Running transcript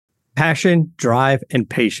Passion, drive, and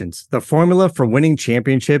patience. The formula for winning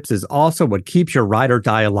championships is also what keeps your ride or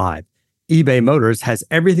die alive. eBay Motors has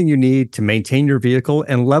everything you need to maintain your vehicle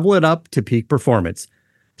and level it up to peak performance.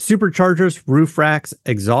 Superchargers, roof racks,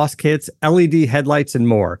 exhaust kits, LED headlights, and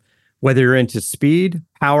more. Whether you're into speed,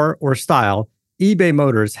 power, or style, eBay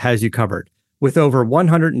Motors has you covered. With over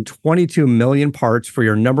 122 million parts for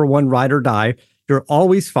your number one ride or die, you'll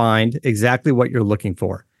always find exactly what you're looking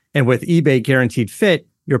for. And with eBay Guaranteed Fit,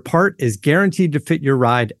 your part is guaranteed to fit your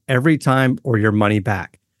ride every time or your money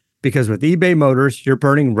back. Because with eBay Motors, you're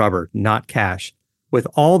burning rubber, not cash. With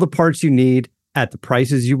all the parts you need at the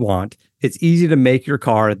prices you want, it's easy to make your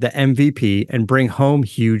car the MVP and bring home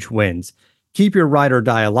huge wins. Keep your ride or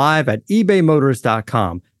die alive at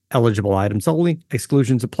ebaymotors.com. Eligible items only.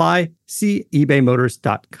 Exclusions apply. See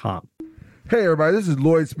ebaymotors.com. Hey everybody, this is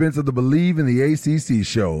Lloyd Spence of the Believe in the ACC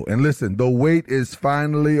show. And listen, the wait is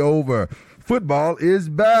finally over. Football is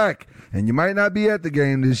back. And you might not be at the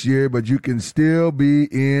game this year, but you can still be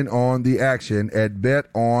in on the action at Bet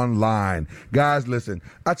Online. Guys, listen,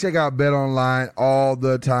 I check out Bet Online all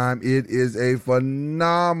the time. It is a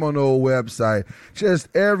phenomenal website.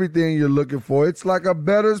 Just everything you're looking for. It's like a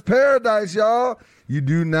bettor's paradise, y'all. You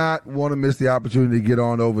do not want to miss the opportunity to get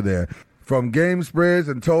on over there. From game spreads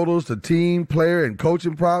and totals to team, player, and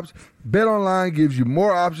coaching props, BetOnline gives you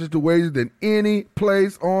more options to wager than any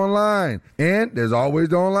place online. And there's always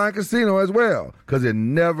the online casino as well, because it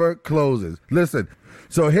never closes. Listen,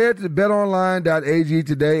 so head to betonline.ag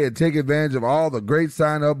today and take advantage of all the great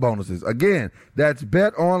sign-up bonuses. Again, that's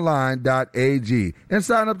betonline.ag. And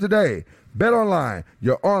sign up today. BetOnline,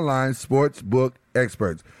 your online sportsbook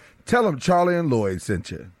experts. Tell them Charlie and Lloyd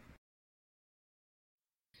sent you.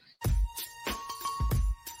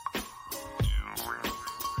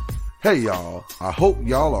 Hey y'all, I hope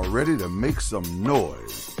y'all are ready to make some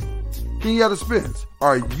noise. Kenyatta Spence,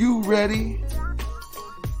 are you ready?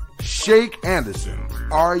 Shake Anderson,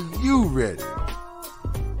 are you ready?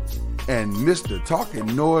 And Mr.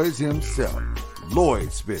 Talking Noise himself,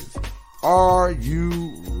 Lloyd Spence, are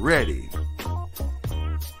you ready?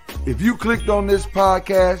 If you clicked on this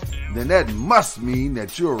podcast, then that must mean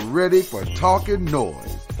that you're ready for Talking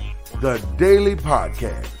Noise, the daily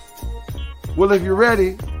podcast. Well, if you're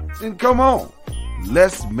ready, then come on,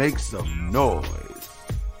 let's make some noise.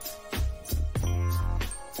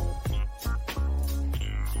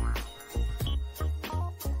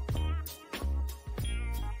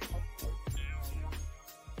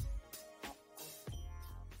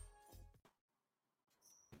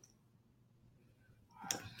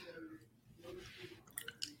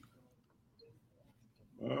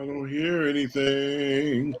 I don't hear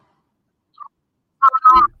anything.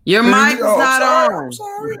 Your mic is not on.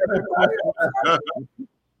 Sorry.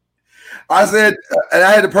 I said, and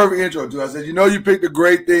I had the perfect intro too. I said, you know, you picked a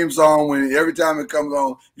great theme song when every time it comes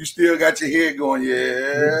on, you still got your head going.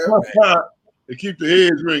 Yeah, They keep the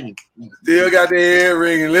heads ringing. Still got the head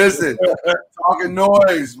ringing. Listen, Talking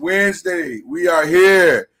Noise Wednesday. We are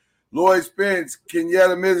here. Lloyd Spence,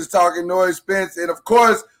 Kenyatta Mrs. Talking Noise Spence, and of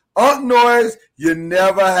course, Unc Noise. You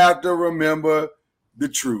never have to remember the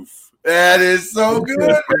truth. That is so good,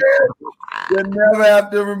 man. You never have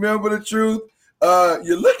to remember the truth.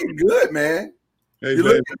 You're looking good, man. Hey, you're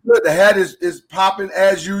looking good. The hat is popping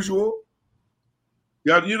as usual.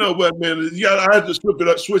 Yeah, you know what, man? I had to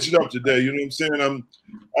switch it up today. You know what I'm saying?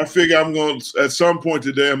 I figure I'm going to, at some point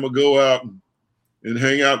today, I'm going to go out and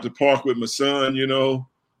hang out at the park with my son, you know.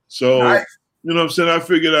 So, nice. You know what I'm saying? I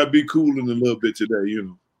figured I'd be cooling a little bit today, you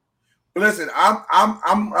know. Listen, I'm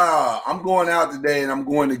going out today, and I'm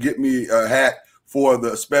going to get me a hat for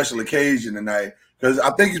the special occasion tonight because I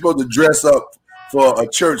think you're supposed to dress up for a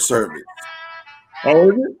church service. Oh,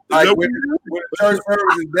 is it? Like when the church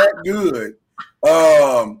service is that good,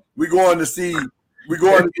 we're going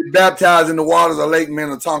to get baptized in the waters of Lake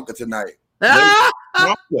Minnetonka tonight.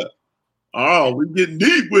 Oh, we're getting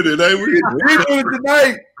deep with it, ain't we? Deep with it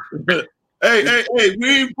tonight. Hey,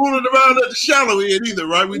 we ain't fooling around at the shallow end either,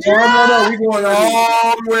 right? No, we're going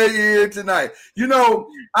all the way in tonight. You know,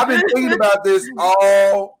 I've been thinking about this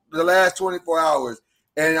all the last 24 hours,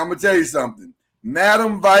 and I'm going to tell you something.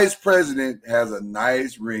 Madam Vice President has a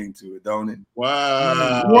nice ring to it, don't it?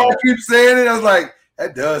 Wow. You all keep saying it. I was like,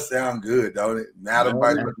 that does sound good, don't it? Madam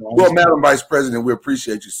Vice President, we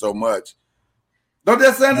appreciate you so much. Don't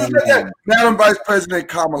that sound like Madam Vice President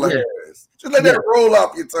Kamala Harris? Just let that roll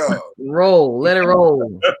off your tongue. Let it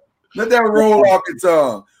roll. Let that roll off your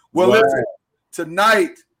tongue. Well, listen,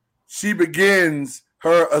 tonight she begins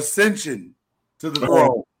her ascension to the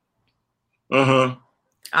throne. Uh-huh.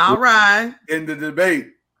 All right. In the debate,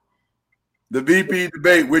 the VP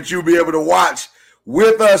debate, which you'll be able to watch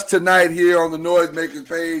with us tonight here on the Noisemakers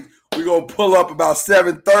page. We're going to pull up about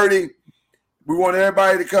 7:30. We want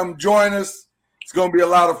everybody to come join us. It's going to be a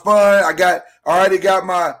lot of fun. I already got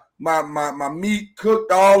my meat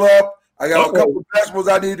cooked all up. I got a couple of vegetables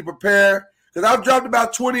I need to prepare because I've dropped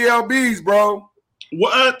about 20 lbs, bro.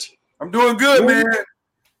 What? I'm doing good, man.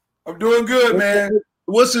 I'm doing good, man.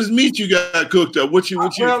 What's this meat you got cooked up? What you? Well,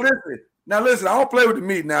 listen. I don't play with the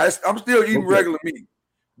meat now. I'm still eating regular meat,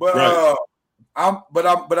 but right. I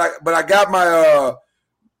got my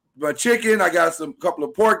chicken. I got some couple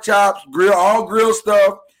of pork chops, all grill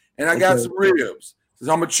stuff, and I got some ribs.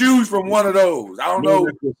 So I'm gonna choose from one of those. I don't know.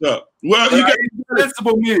 What's up? Well, you got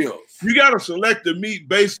sensible meals. You got to select the meat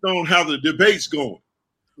based on how the debate's going.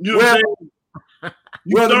 You know what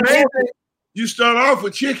I'm saying? You start off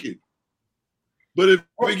with chicken, but if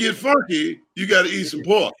it get funky, you got to eat some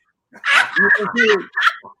pork. You know what I'm saying?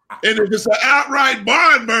 And if it's an outright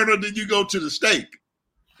barn burner, then you go to the steak.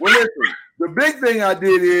 Well, listen, the big thing I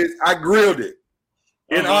did is I grilled it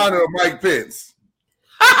in honor of Mike Pence.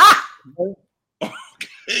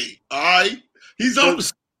 Okay, all right. He's on the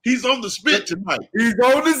spit tonight. He's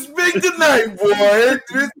on the spit tonight, boy.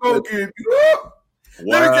 It's gonna get good.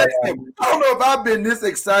 Let me tell you something. I don't know if I've been this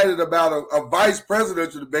excited about a vice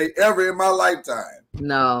presidential debate ever in my lifetime.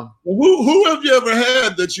 No. Who have you ever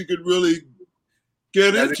had that you could really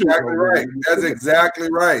get That's into? Exactly right. That's exactly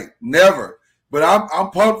right. Never. But I'm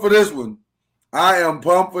pumped for this one. I am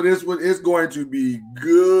pumped for this one. It's going to be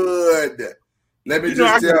good. Let me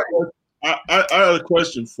just tell you. I had a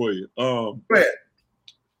question for you. Go ahead.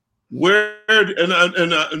 Where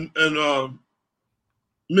and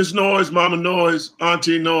Miss Noise, Mama Noise,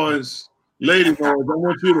 Auntie Noise, Lady Noise, I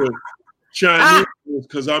want you to chime in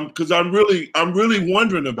because I'm really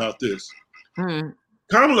wondering about this.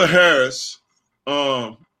 Kamala Harris,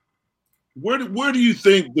 where do you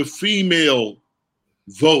think the female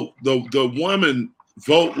vote, the woman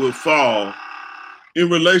vote will fall in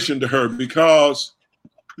relation to her? Because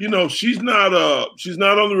she's not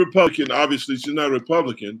on the Republican. Obviously, she's not a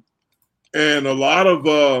Republican, and a lot of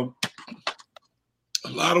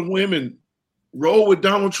women roll with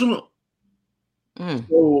Donald Trump.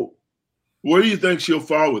 So, where do you think she'll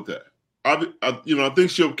fall with that? I think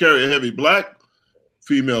she'll carry a heavy black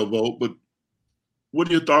female vote, but what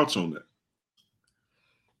are your thoughts on that?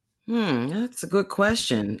 That's a good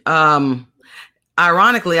question.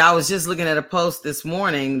 Ironically, I was just looking at a post this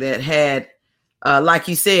morning that had, like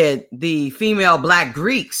you said, the female black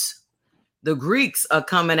Greeks. The Greeks are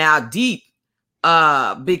coming out deep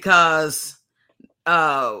because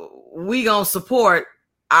we gonna support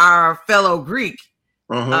our fellow Greek.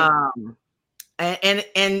 And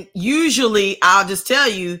usually, I'll just tell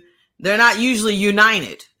you, they're not usually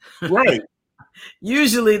united. Right.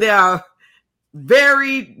 Usually, they are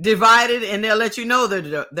very divided, and they'll let you know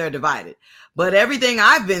they're divided. But everything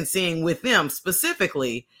I've been seeing with them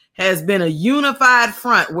specifically has been a unified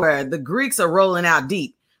front where the Greeks are rolling out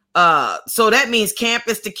deep. So that means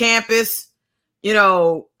campus to campus,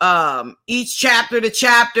 each chapter to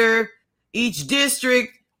chapter, each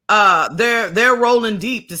district, they're rolling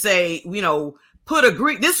deep to say, put a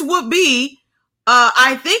Greek. This would be,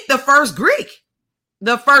 I think, the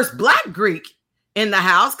first black Greek in the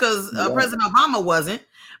House, because President Obama wasn't.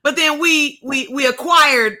 But then we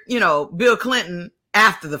acquired, Bill Clinton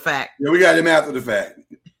after the fact. Yeah, we got him after the fact.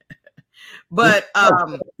 But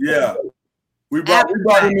yeah, we brought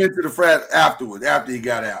him into the frat afterwards, after he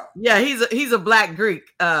got out. Yeah, he's a black Greek.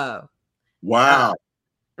 Wow.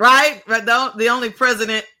 Right? But the only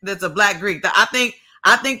president that's a black Greek. I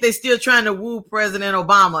think they're still trying to woo President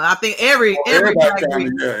Obama. I think every black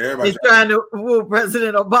Greek is trying to woo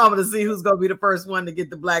President Obama to see who's going to be the first one to get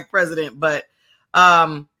the black president. But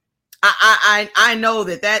I know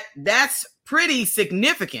that's pretty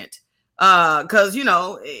significant because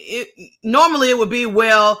normally it would be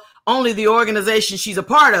only the organization she's a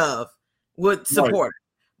part of would support her.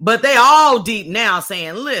 But they all deep now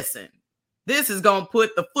saying, listen, this is going to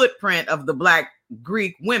put the footprint of the black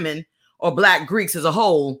Greek women or black Greeks as a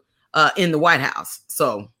whole in the White House.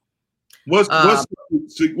 So what's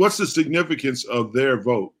the significance of their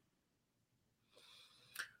vote?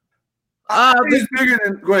 It's bigger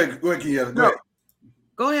than. Go ahead, Kenyatta.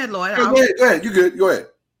 Go ahead, Lloyd. Go ahead. You good? Go ahead.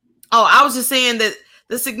 Oh, I was just saying that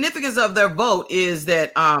the significance of their vote is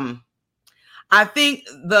that I think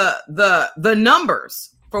the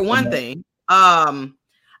numbers, for one thing. I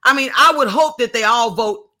would hope that they all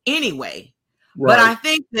vote anyway. Right. But I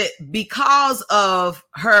think that because of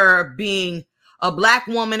her being a black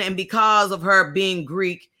woman and because of her being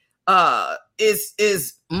Greek,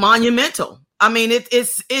 is monumental. I mean,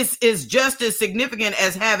 it's just as significant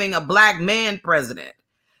as having a black man president.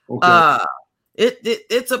 Okay.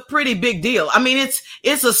 It's a pretty big deal. I mean,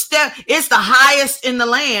 it's a step. It's the highest in the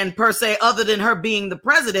land per se, other than her being the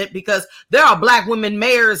president, because there are black women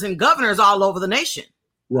mayors and governors all over the nation.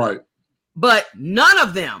 Right. But none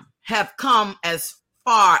of them have come as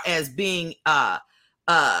far as being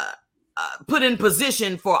put in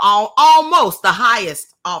position for almost the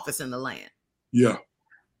highest office in the land. Yeah.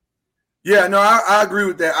 Yeah, no, I agree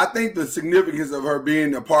with that. I think the significance of her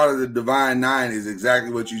being a part of the Divine Nine is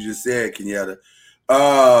exactly what you just said, Kenyatta.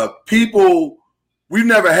 We've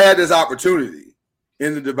never had this opportunity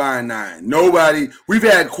in the Divine Nine. We've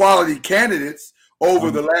had quality candidates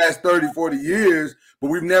over the last 30, 40 years,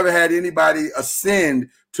 but we've never had anybody ascend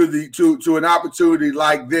to an opportunity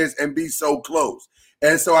like this and be so close.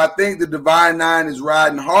 And so I think the Divine Nine is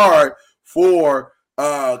riding hard for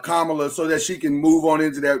Kamala so that she can move on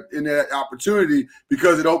into that opportunity,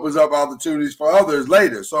 because it opens up opportunities for others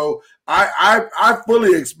later. So I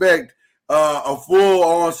fully expect a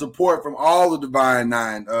full-on support from all the Divine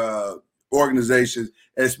Nine organizations,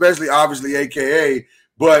 especially obviously AKA.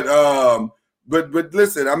 But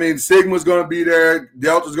listen, I mean, Sigma's going to be there,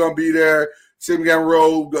 Delta's going to be there, Sigma Gamma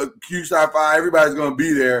Rho, Q Psi Phi, everybody's going to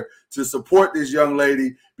be there to support this young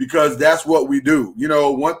lady, because that's what we do. You know,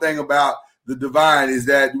 one thing about the Divine is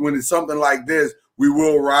that when it's something like this, we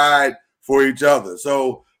will ride for each other.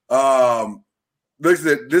 So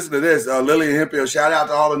listen to this. Lillian Hemphill, shout out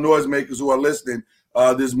to all the noisemakers who are listening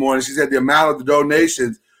this morning. She said the amount of the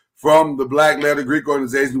donations from the Black Letter Greek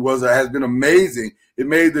organization has been amazing. It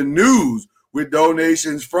made the news with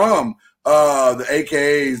donations from the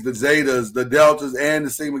AKAs, the Zetas, the Deltas, and the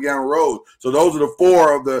Sigma Gamma Rhos. So those are the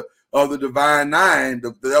four of the Divine Nine.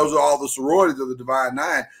 Those are all the sororities of the Divine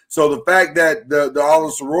Nine. So the fact that all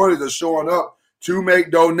the sororities are showing up to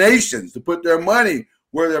make donations, to put their money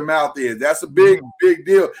where their mouth is, that's a big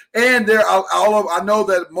deal. And I know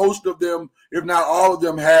that most of them, if not all of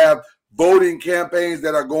them, have voting campaigns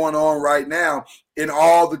that are going on right now in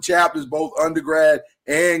all the chapters, both undergrad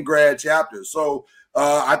and grad chapters. So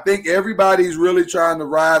I think everybody's really trying to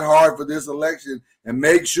ride hard for this election and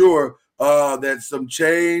make sure that some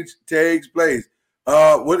change takes place.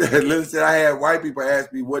 Listen, I had white people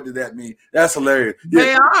ask me, what did that mean? That's hilarious.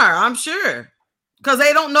 They are, I'm sure. Because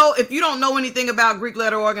they don't know. If you don't know anything about Greek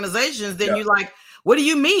letter organizations, then you're like, what do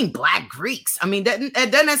you mean Black Greeks? I mean, doesn't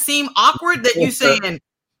that seem awkward that you saying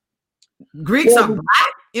Greeks are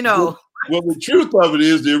Black? You know. Well, the truth of it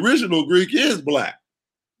is the original Greek is Black.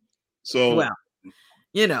 So, well,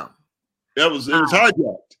 you know. It was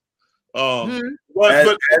hijacked.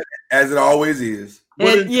 But as it always is.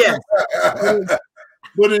 But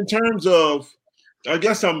in terms of, I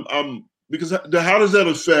guess because how does that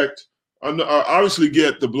affect? I obviously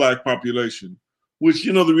get the Black population, which,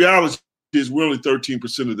 you know, the reality is we're only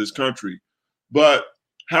 13% of this country. But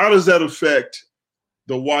how does that affect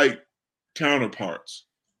the white counterparts?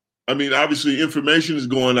 I mean, obviously information is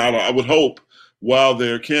going out, I would hope, while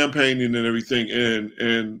they're campaigning and everything,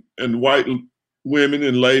 and white women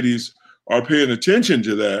and ladies are paying attention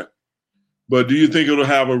to that. But do you think it'll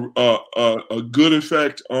have a good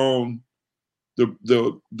effect on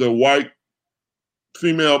the white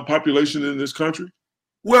female population in this country?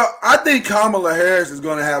 Well, I think Kamala Harris is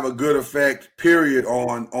going to have a good effect, period,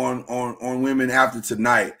 on women after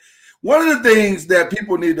tonight. One of the things that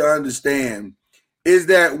people need to understand is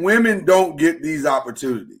that women don't get these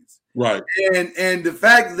opportunities. Right. And the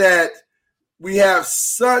fact that we have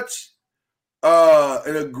such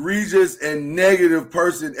an egregious and negative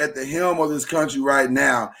person at the helm of this country right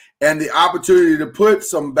now, and the opportunity to put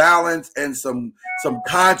some balance and some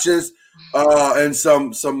conscience and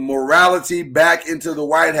some morality back into the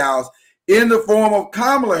White House in the form of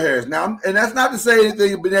Kamala Harris. Now, and that's not to say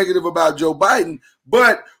anything negative about Joe Biden,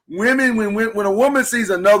 but women, when a woman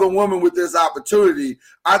sees another woman with this opportunity,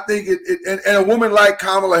 I think and a woman like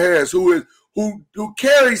Kamala Harris, who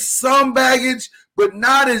carries some baggage, but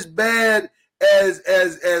not as bad as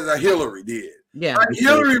a Hillary did. Yeah, like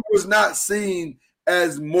Hillary was not seen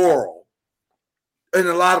as moral in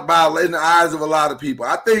the eyes of a lot of people.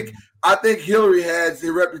 I think Hillary has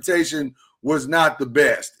her reputation was not the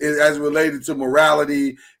best as related to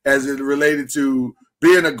morality, as it related to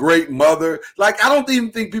being a great mother. Like, I don't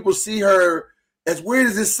even think people see her, as weird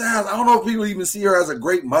as this sounds, I don't know if people even see her as a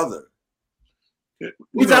great mother.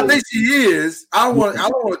 Which I think she is. I don't want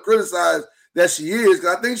to criticize that she is,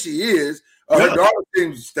 because I think she is. Her daughter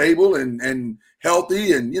seems stable and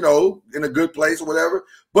healthy and, you know, in a good place or whatever.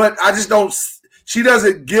 But I just don't, she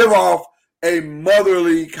doesn't give off a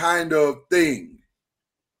motherly kind of thing.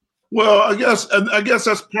 Well, I guess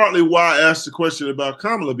that's partly why I asked the question about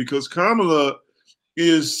Kamala, because Kamala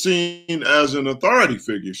is seen as an authority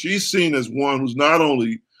figure. She's seen as one who's not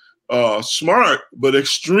only smart, but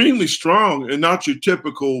extremely strong, and not your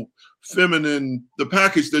typical feminine, the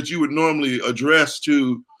package that you would normally address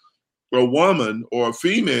to a woman or a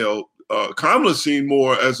female. Kamala's seen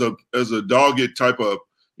more as a dogged type of,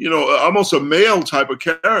 almost a male type of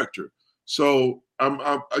character. So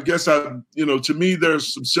I guess to me,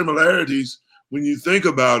 there's some similarities when you think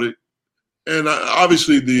about it. And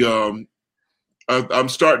obviously I'm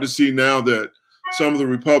starting to see now that some of the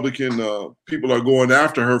Republican people are going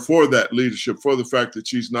after her for that leadership, for the fact that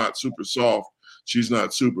she's not super soft. She's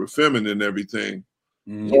not super feminine and everything.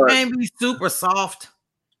 You can't be super soft.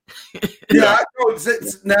 Yeah, I know.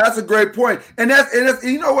 Now that's a great point. And that's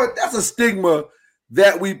you know what? That's a stigma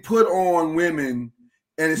that we put on women,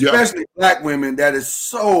 and especially black women, that is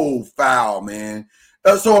so foul, man.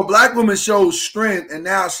 So a black woman shows strength, and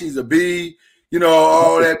now she's a B,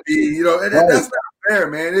 all that B, and that's not fair,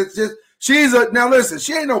 man. It's just, now listen,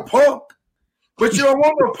 she ain't no punk, but you don't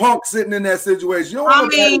want no punk sitting in that situation. You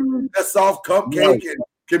don't want that soft cupcake and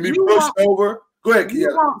can be pushed over. Go ahead, you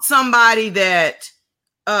want somebody that,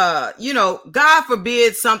 God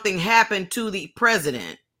forbid something happened to the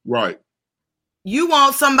president. Right. You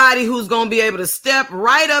want somebody who's going to be able to step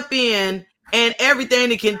right up in and everything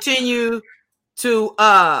to continue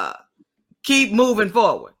to keep moving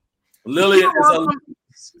forward. Lillian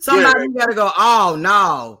is somebody you got to go, oh,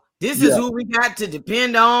 no, this is who we got to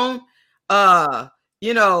depend on.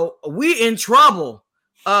 We in trouble.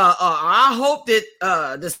 I hope that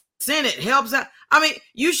the Senate helps out. I mean,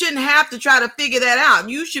 you shouldn't have to try to figure that out.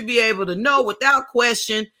 You should be able to know without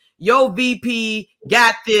question your VP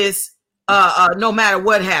got this no matter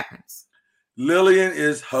what happens. Lillian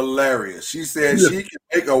is hilarious. She said she can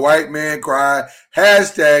make a white man cry. #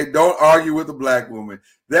 don't argue with a black woman.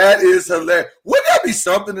 That is hilarious. Wouldn't that be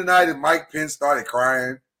something tonight if Mike Pence started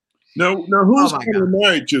crying? Now who's she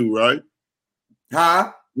married to, right?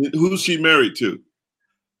 Huh? Who's she married to?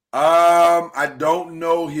 I don't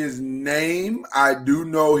know his name. I do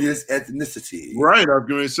know his ethnicity. Right, I was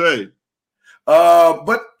going to say.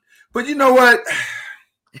 But you know what?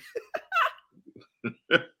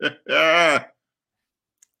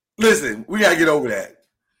 Listen, we gotta get over that.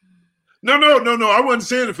 No. I wasn't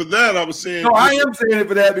saying it for that. I was saying. No, I am saying it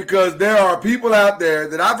for that because there are people out there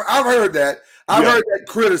that I've heard that. I've heard that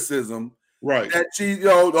criticism. Right. That she,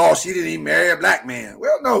 she didn't even marry a black man.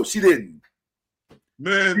 Well, no, she didn't.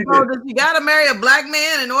 Man, does she gotta marry a black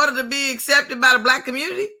man in order to be accepted by the black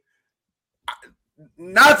community?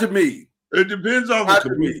 Not to me. It depends on the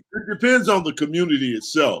community. It depends on the community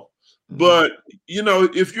itself. But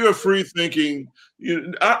if you're free thinking,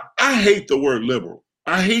 I hate the word liberal.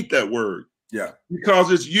 I hate that word. Yeah.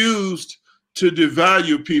 Because it's used to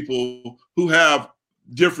devalue people who have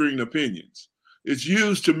differing opinions. It's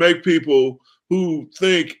used to make people who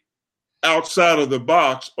think outside of the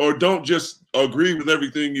box or don't just agree with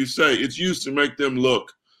everything you say. It's used to make them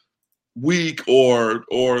look weak or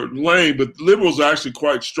lame, but liberals are actually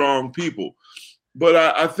quite strong people. But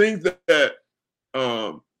I think that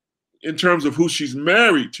in terms of who she's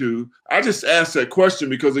married to, I just asked that question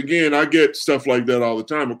because, again, I get stuff like that all the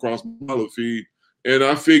time across my feed, and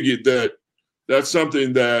I figured that that's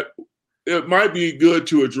something that it might be good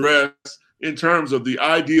to address in terms of the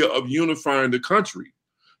idea of unifying the country,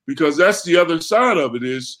 because that's the other side of it.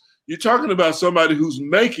 Is you're talking about somebody who's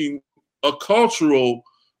making a cultural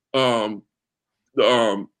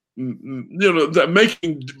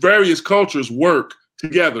making various cultures work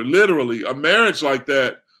together. Literally, a marriage like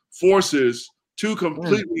that forces two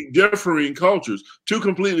completely differing cultures, two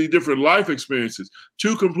completely different life experiences,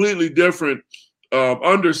 two completely different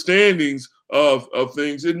understandings of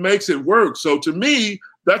things. It makes it work. So to me,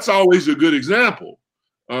 that's always a good example.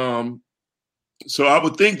 So I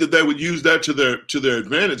would think that they would use that to their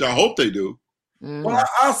advantage. I hope they do. Well,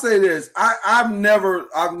 I'll say this: I've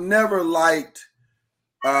never liked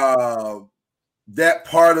that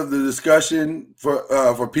part of the discussion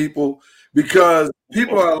for people, because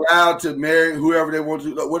people are allowed to marry whoever they want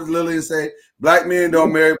to. What does Lillian say? Black men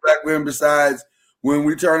don't marry black women. Besides, when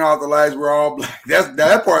we turn off the lights, we're all black.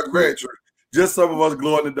 That part's very true. Just some of us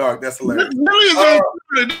glow in the dark. That's hilarious. Lillian's on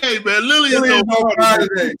fire today, man. Lillian's on fire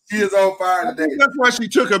today. She is on fire today. That's why she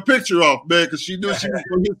took her picture off, man, because she knew she was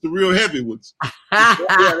going to hit the real heavy ones.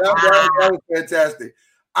 that was fantastic.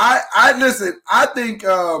 I listen. I think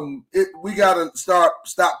we got to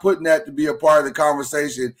stop putting that to be a part of the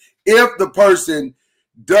conversation. If the person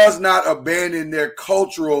does not abandon their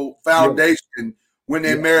cultural foundation when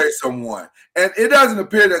they marry someone. And it doesn't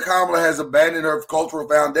appear that Kamala has abandoned her cultural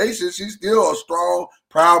foundation. She's still a strong,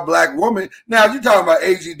 proud Black woman. Now, if you're talking about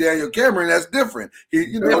A.G. Daniel Cameron, that's different.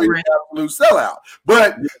 He's an absolute sellout.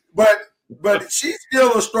 But she's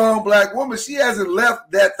still a strong Black woman. She hasn't left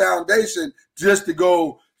that foundation just to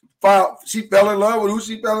go. She fell in love with who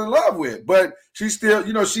she fell in love with. But she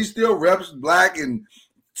still reps Black and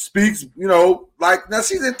speaks, like, now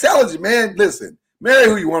she's intelligent, man. Listen, marry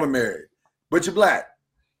who you want to marry, but you're Black.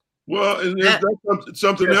 Well, and that's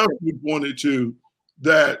something else you pointed to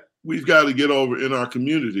that we've got to get over in our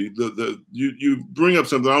community. You bring up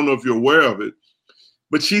something, I don't know if you're aware of it,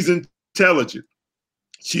 but she's intelligent.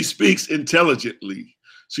 She speaks intelligently.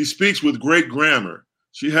 She speaks with great grammar.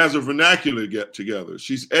 She has a vernacular get together.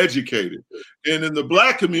 She's educated. And in the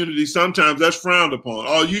Black community, sometimes that's frowned upon.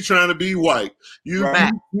 Oh, you trying to be white. You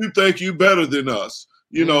think you better than us.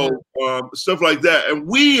 Stuff like that. And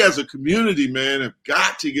we as a community, man, have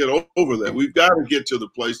got to get over that. We've got to get to the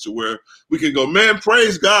place to where we can go, man,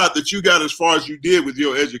 praise God that you got as far as you did with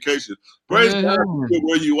your education. Praise God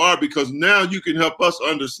where you are, because now you can help us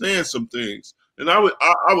understand some things. And I would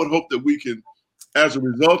hope that we can, as a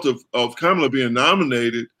result of Kamala being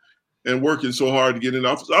nominated and working so hard to get in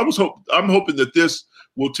office, I'm hoping that this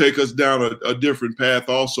will take us down a different path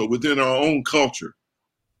also within our own culture.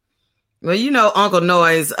 Well, Uncle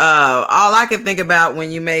Noise, all I could think about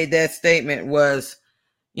when you made that statement was,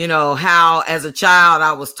 how as a child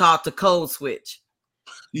I was taught to code switch.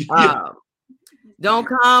 Yeah. Don't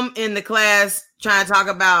come in the class trying to talk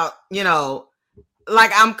about,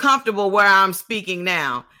 like I'm comfortable where I'm speaking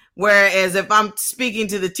now. Whereas if I'm speaking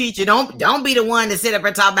to the teacher, don't be the one to sit up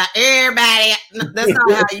and talk about everybody. That's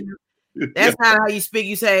not how you. That's not how you speak.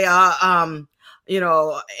 You say, and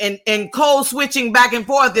code switching back and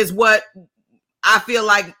forth is what I feel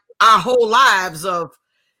like our whole lives of,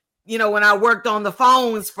 when I worked on the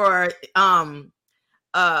phones for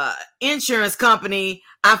insurance company,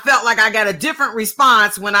 I felt like I got a different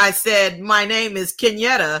response when I said, my name is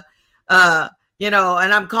Kenyetta, and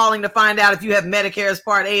I'm calling to find out if you have Medicare's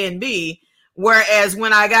Part A and B. Whereas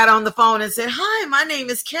when I got on the phone and said, hi, my name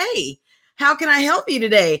is Kay. How can I help you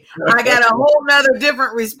today? I got a whole nother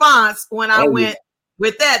different response when I went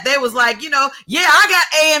with that. They was like, yeah, I got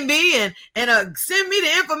A and B and send me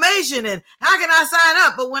the information and how can I sign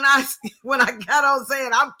up? But when I got on saying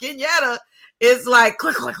I'm Kenyetta, it's like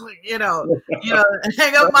click, click, click, hang up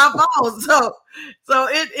my phone. So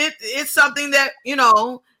it's something that,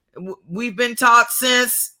 we've been taught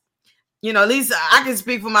since, at least I can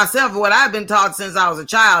speak for myself. What I've been taught since I was a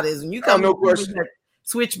child is when you come, no question,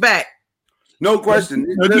 switch back. No question.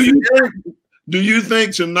 Do you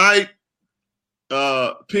think tonight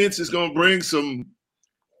Pence is going to bring some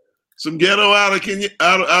ghetto out of Kenya,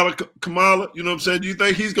 out of Kamala? You know what I'm saying? Do you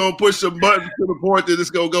think he's going to push some buttons to the point that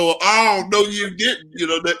it's going to go, oh, no, you didn't?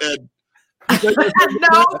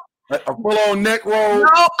 No. A full-on neck roll.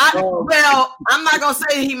 No, I'm not gonna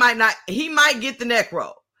say he might not. He might get the neck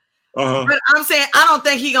roll, but I'm saying I don't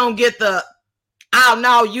think he's gonna get the. Oh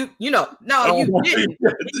no, you didn't.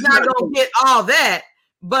 He's not gonna get all that.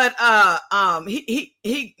 But he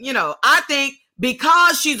I think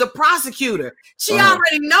because she's a prosecutor, she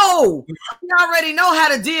already know. She already know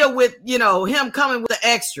how to deal with him coming with the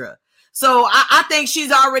extra. So I think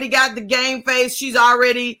she's already got the game face. She's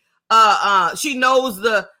already she knows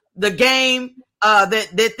the game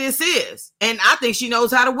that this is, and I think she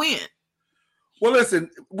knows how to win. Well,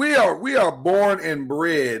 listen, we are born and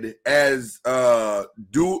bred as language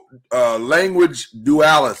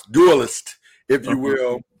dualist, if you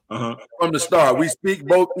will, from the start. We speak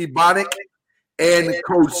both Ebonic and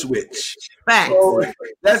code switch. So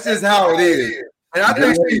that's just how it is. And I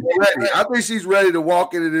think she's ready. I think she's ready to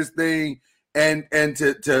walk into this thing and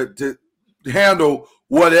to handle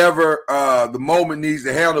whatever the moment needs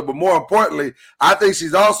to handle. But more importantly, I think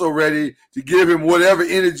she's also ready to give him whatever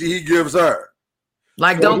energy he gives her.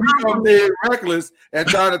 Like, so don't come in reckless and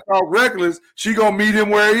trying to talk reckless. She gonna meet him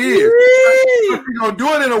where he is. She's gonna do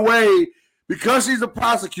it in a way, because she's a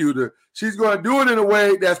prosecutor. She's gonna do it in a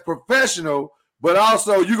way that's professional, but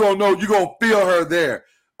also you're gonna feel her there.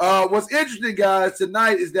 What's interesting, guys,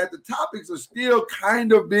 tonight is that the topics are still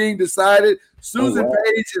kind of being decided. Susan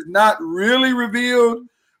Page has not really revealed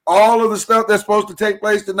all of the stuff that's supposed to take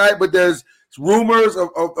place tonight, but there's rumors of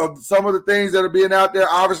some of the things that are being out there.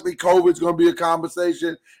 Obviously, COVID's going to be a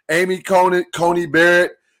conversation. Amy Coney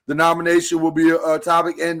Barrett, the nomination will be a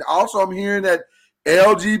topic. And also I'm hearing that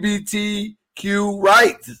LGBTQ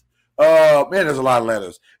rights, there's a lot of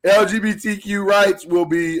letters. LGBTQ rights will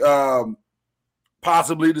be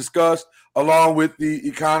possibly discussed along with the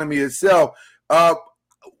economy itself.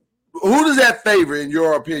 who does that favor in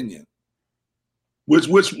your opinion?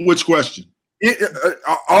 Which question?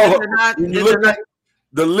 When you look at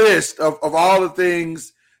the list of all the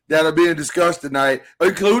things that are being discussed tonight,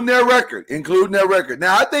 including their record.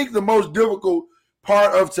 Now, I think the most difficult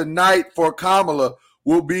part of tonight for Kamala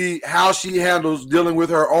will be how she handles dealing with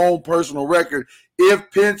her own personal record.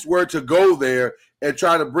 If Pence were to go there and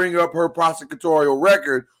try to bring up her prosecutorial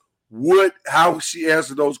record, how she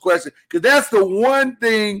answer those questions? Because that's the one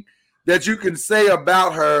thing that you can say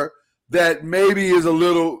about her that maybe is a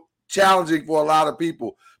little challenging for a lot of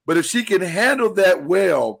people. But if she can handle that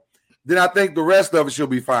well, then I think the rest of it she'll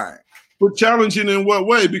be fine. But challenging in what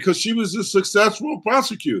way? Because she was a successful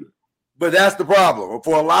prosecutor. But that's the problem.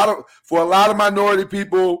 For a lot of minority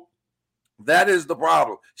people, that is the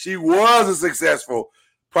problem. She was a successful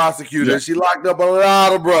prosecutor. Yeah. She locked up a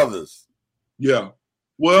lot of brothers. Yeah.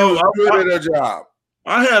 Well, she was good at her job.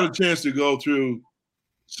 I had a chance to go through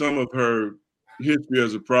some of her history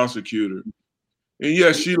as a prosecutor. And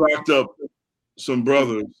yes, she locked up some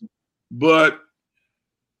brothers. But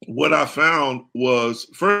what I found was,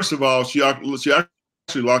 first of all, she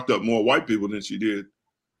actually locked up more white people than she did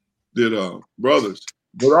brothers.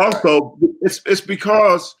 But also, it's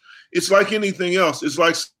because it's like anything else. It's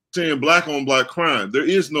like saying black on black crime. There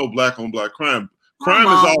is no black on black crime. Crime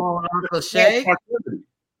is all proximity.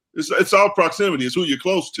 It's all proximity. It's who you're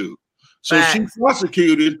close to. So she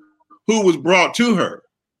prosecuted who was brought to her.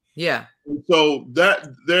 Yeah. And so that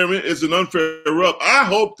there is an unfair rub. I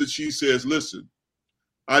hope that she says, listen,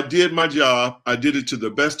 I did my job. I did it to the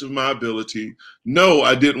best of my ability. No,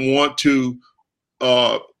 I didn't want to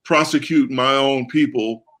prosecute my own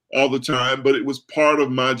people all the time, but it was part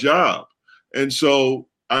of my job. And so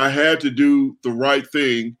I had to do the right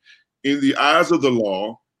thing in the eyes of the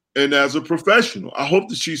law and as a professional. I hope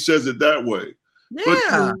that she says it that way.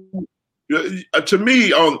 Yeah. But to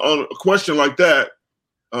me, on a question like that,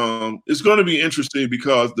 it's going to be interesting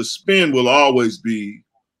because the spin will always be,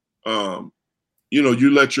 you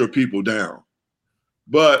let your people down.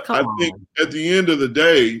 But I think at the end of the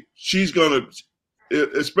day, she's going to,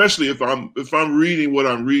 especially if I'm reading what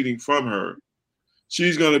I'm reading from her,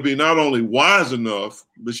 she's going to be not only wise enough,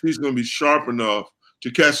 but she's going to be sharp enough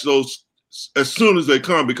to catch those as soon as they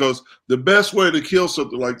come, because the best way to kill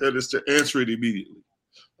something like that is to answer it immediately.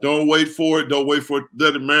 Don't wait for it. Don't wait for it.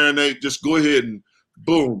 Let it marinate. Just go ahead and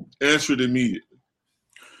boom, answer it immediately.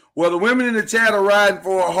 Well, the women in the chat are riding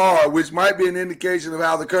for her hard, which might be an indication of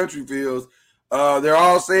how the country feels. They're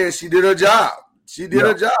all saying she did her job. She did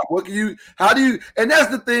her job. And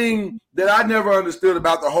that's the thing that I never understood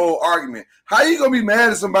about the whole argument. How are you going to be mad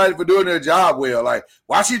at somebody for doing their job well? Like,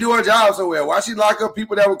 why she do her job so well? Why she lock up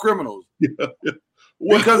people that were criminals? Yeah.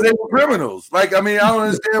 Because they were criminals. Like, I don't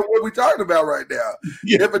understand what we're talking about right now.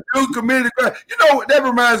 Yeah. If a dude committed a crime, that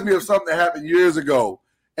reminds me of something that happened years ago.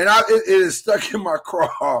 And it is stuck in my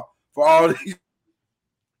craw for all these.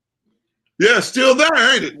 Yeah, it's still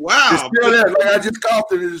there, ain't it? Wow. It's still there. Like I just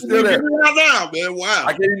coughed it. It's still there. Get it out now, man. Wow.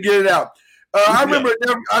 I can't even get it out. I remember,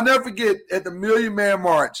 I'll never forget at the Million Man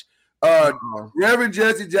March, Reverend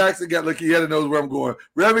Jesse Jackson he had to know where I'm going.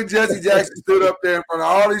 Reverend Jesse Jackson stood up there in front of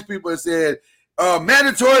all these people and said,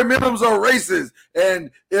 mandatory minimums are racist. And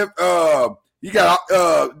if you got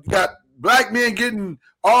black men getting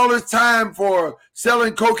all this time for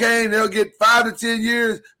selling cocaine, they'll get 5 to 10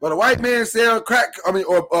 years. But a white man sell crack,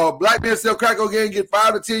 or black men sell crack cocaine, get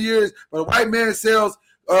 5 to 10 years. But a white man sells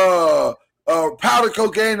powder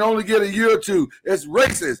cocaine, only get a year or 2. It's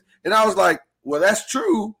racist. And I was like, well, that's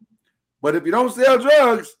true. But if you don't sell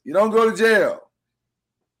drugs, you don't go to jail.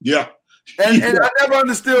 Yeah. And I never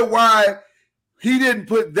understood why he didn't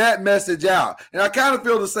put that message out. And I kind of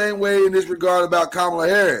feel the same way in this regard about Kamala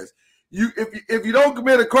Harris. If you don't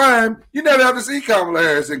commit a crime, you never have to see Kamala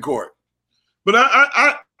Harris in court. But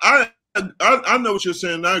I know what you're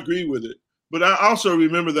saying, and I agree with it. But I also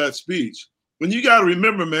remember that speech. When you got to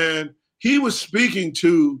remember, man, he was speaking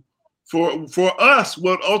to, for us,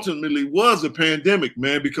 what ultimately was a pandemic,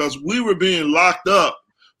 man, because we were being locked up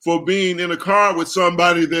for being in a car with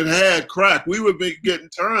somebody that had crack. We were getting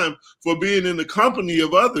time for being in the company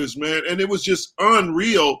of others, man. And it was just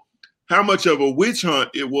unreal how much of a witch hunt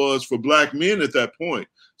it was for black men at that point.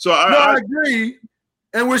 So I agree.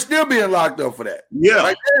 And we're still being locked up for that. Yeah.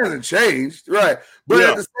 Like, that hasn't changed. Right. But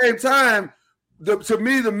at the same time, to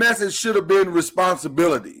me, the message should have been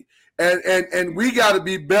responsibility. And we got to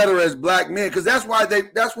be better as black men, because that's why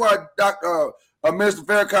Minister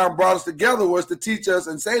Farrakhan brought us together, was to teach us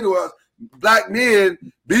and say to us, black men,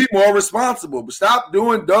 be more responsible. But stop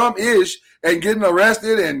doing dumb-ish and getting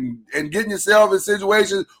arrested and getting yourself in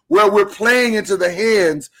situations where we're playing into the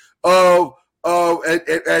hands of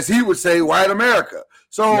as he would say, white America.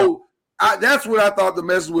 So that's what I thought the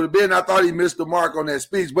message would have been. I thought he missed the mark on that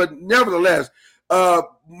speech. But nevertheless,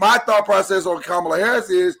 my thought process on Kamala Harris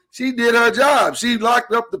is she did her job. She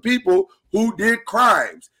locked up the people who did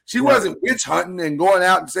crimes. She wasn't witch hunting and going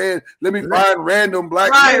out and saying, let me find random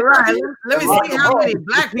black people. Right. Let me see how many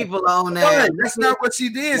black people are on that. Right. That's not what she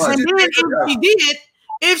did.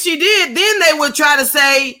 If she did, then they would try to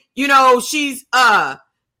say,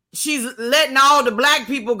 she's letting all the black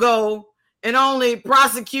people go and only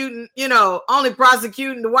prosecuting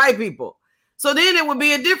the white people. So then it would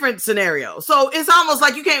be a different scenario. So it's almost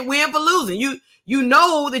like you can't win for losing. You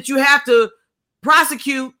know that you have to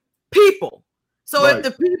prosecute people. So if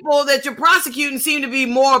the people that you're prosecuting seem to be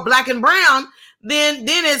more black and brown, then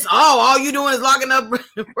it's all you're doing is locking up.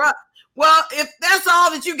 Well, if that's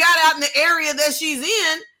all that you got out in the area that she's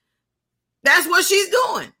in, that's what she's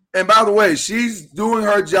doing. And by the way, she's doing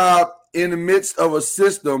her job in the midst of a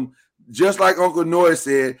system, just like Uncle Noy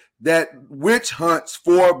said, that witch hunts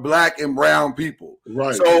for black and brown people.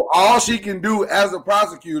 Right. So all she can do as a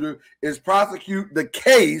prosecutor is prosecute the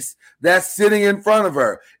case that's sitting in front of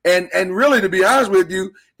her. And really, to be honest with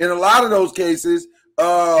you, in a lot of those cases,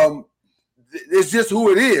 it's just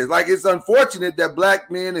who it is. Like, it's unfortunate that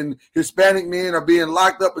black men and Hispanic men are being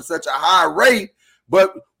locked up at such a high rate,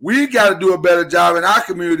 but we got to do a better job in our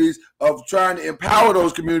communities of trying to empower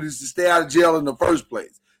those communities to stay out of jail in the first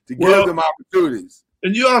place, to give them opportunities.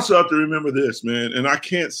 And you also have to remember this, man, and I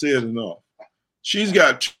can't say it enough. She's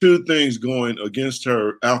got two things going against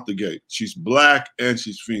her out the gate. She's black and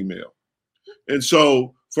she's female. And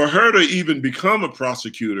so for her to even become a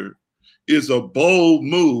prosecutor is a bold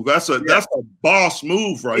move. That's a boss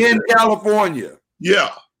move right in there. California. Yeah.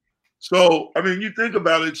 So, I mean, you think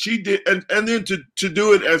about it, she did, and then to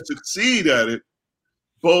do it and succeed at it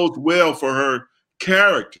bodes well for her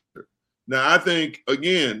character. Now, I think,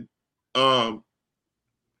 again,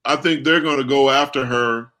 I think they're going to go after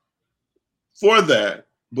her for that.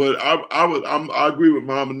 But I agree with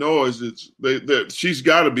Mama Noise. She's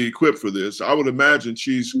got to be equipped for this. I would imagine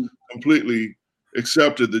she's completely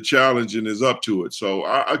accepted the challenge and is up to it. So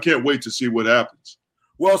I can't wait to see what happens.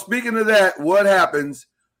 Well, speaking of that, what happens?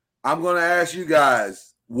 I'm going to ask you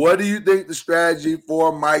guys, what do you think the strategy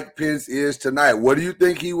for Mike Pence is tonight? What do you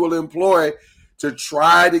think he will employ to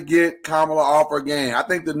try to get Kamala off her game? I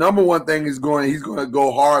think the number one thing he's going to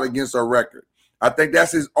go hard against her record. I think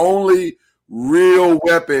that's his only real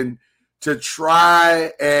weapon to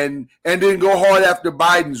try and then go hard after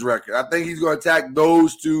Biden's record. I think he's going to attack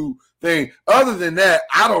those two things. Other than that,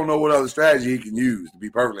 I don't know what other strategy he can use, to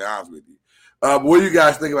be perfectly honest with you. What do you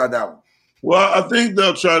guys think about that one? Well, I think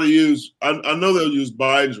they'll try to use, I know they'll use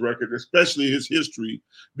Biden's record, especially his history,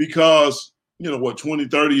 because, 20,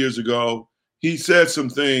 30 years ago, he said some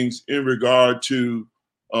things in regard to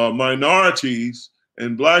minorities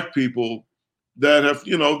and black people that have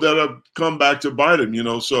come back to bite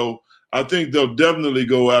him, So I think they'll definitely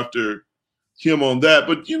go after him on that.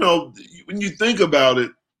 But, when you think about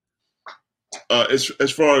it,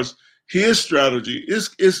 as far as his strategy, it's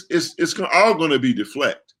all going to be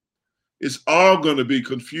deflect. It's all going to be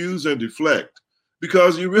confuse and deflect,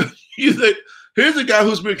 because you think, here's a guy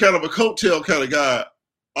who's been kind of a coattail kind of guy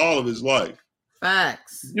all of his life.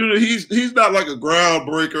 Facts. He's not like a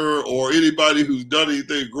groundbreaker or anybody who's done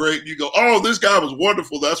anything great. You go, oh, this guy was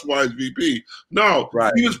wonderful, that's why he's VP. No,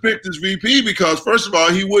 right. He was picked as VP because, first of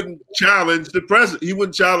all, he wouldn't challenge the president. He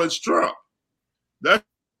wouldn't challenge Trump.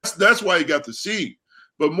 That's why he got the seat.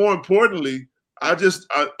 But more importantly,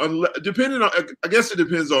 depending on, I guess it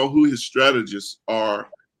depends on who his strategists are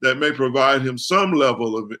that may provide him some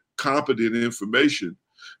level of competent information.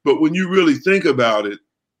 But when you really think about it,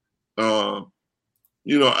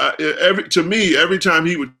 every time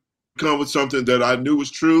he would come with something that I knew was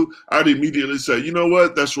true, I'd immediately say, you know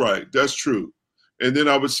what, that's right, that's true. And then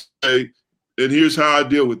I would say, and here's how I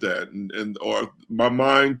deal with that. And or my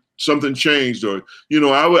mind, something changed, or,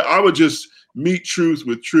 I would just meet truth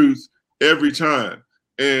with truth every time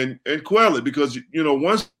and quell it, because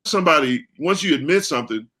once you admit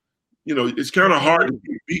something, it's kind of hard to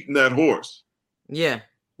keep beating that horse. Yeah.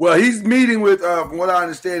 Well, he's meeting with, from what I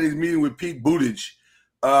understand, he's meeting with Pete Buttigieg.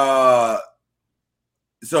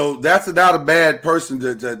 So that's not a bad person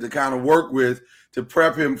to kind of work with to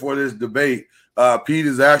prep him for this debate. Pete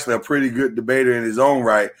is actually a pretty good debater in his own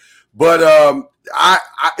right. But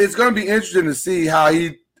it's going to be interesting to see how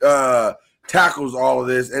he tackles all of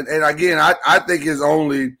this. And again, I think his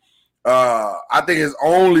only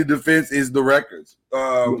defense is the records.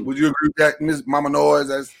 Would you agree with that, Ms. Mama Noise,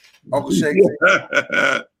 as Uncle Shake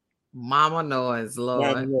said? Mama Noise,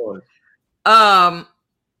 Lord. Mama Noise.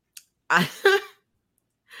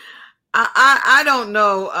 I don't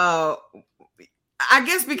know. I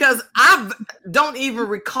guess because I don't even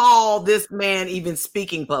recall this man even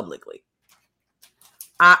speaking publicly.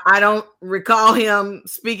 I don't recall him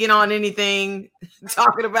speaking on anything,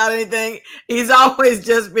 talking about anything. He's always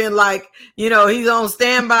just been like, he's on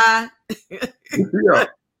standby. Yeah.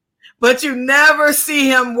 But you never see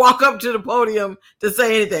him walk up to the podium to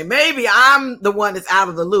say anything. Maybe I'm the one that's out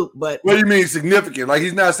of the loop, but what do you mean significant? Like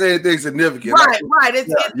he's not saying anything significant. Right.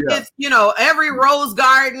 It's every Rose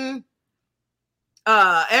Garden,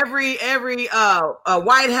 every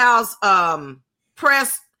White House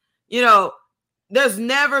press, there's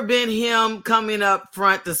never been him coming up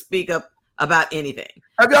front to speak up about anything.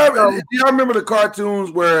 Do y'all remember the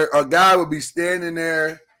cartoons where a guy would be standing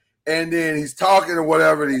there and then he's talking or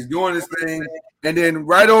whatever, and he's doing his thing, and then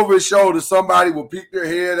right over his shoulder, somebody will peek their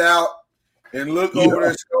head out and look over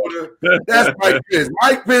their shoulder? That's Mike Pence.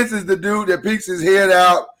 Mike Pence is the dude that peeks his head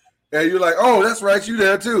out, and you're like, oh, that's right, you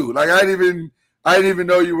there too. Like I didn't even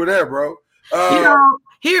know you were there, bro.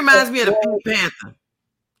 He reminds me of the Pink Panther.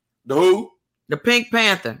 The who? The Pink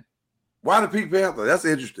Panther. Why the Pink Panther? That's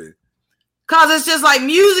interesting. Cause it's just like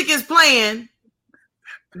music is playing,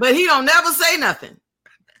 but he don't never say nothing.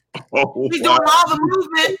 Oh, He's doing all the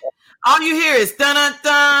movement. All you hear is dun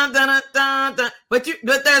dun dun dun dun. But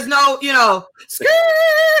there's no, skirt.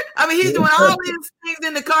 I mean, he's doing all these things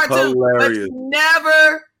in the cartoon, but you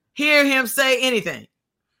never hear him say anything.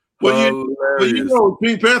 Well,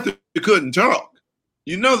 Pink Panther couldn't talk.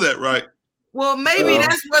 You know that, right? Well, maybe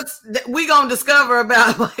that's what we gonna discover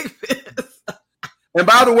about like this. And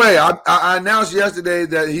by the way, I announced yesterday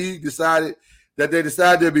that they decided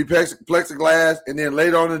there'd be plexiglass, and then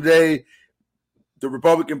later on in the day, the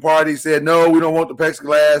Republican Party said no, we don't want the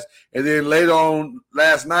plexiglass, and then later on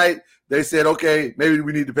last night they said okay, maybe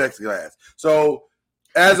we need the plexiglass. So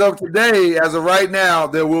as of today, as of right now,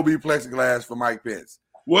 there will be plexiglass for Mike Pence.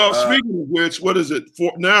 Well, speaking of which, what is it?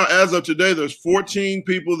 Now, as of today, there's 14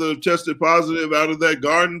 people that have tested positive out of that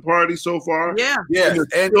garden party so far. Yeah. Yes,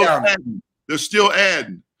 they're still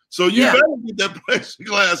adding. So you better get that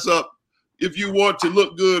plexiglass up if you want to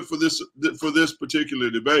look good for this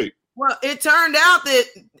particular debate. Well, it turned out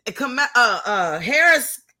that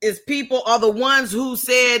Harris's people are the ones who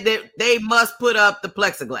said that they must put up the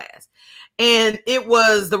plexiglass. And it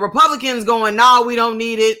was the Republicans going, no, we don't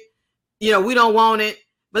need it. We don't want it.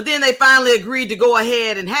 But then they finally agreed to go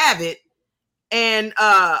ahead and have it. And,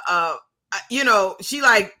 she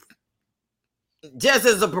like, just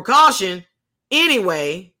as a precaution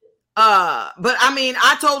anyway. But I mean,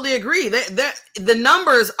 I totally agree that the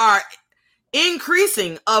numbers are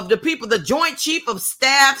increasing of the people, the Joint Chief of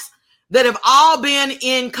Staffs that have all been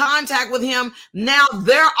in contact with him. Now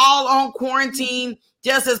they're all on quarantine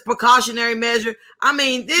just as precautionary measure. I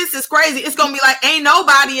mean, this is crazy. It's going to be like, ain't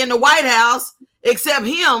nobody in the White House except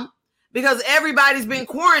him because everybody's been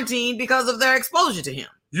quarantined because of their exposure to him.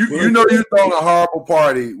 You know you're throwing a horrible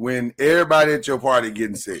party when everybody at your party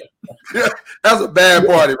getting sick. That's a bad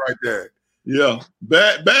party right there. Yeah.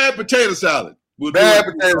 Bad potato salad. Bad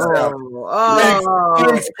potato salad.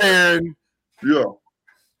 Thanks, Karen. Yeah.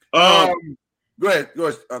 Go ahead,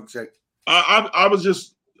 check. I was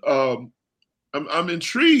just I'm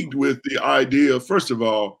intrigued with the idea, first of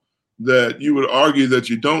all, that you would argue that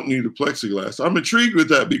you don't need a plexiglass. I'm intrigued with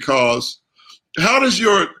that because how does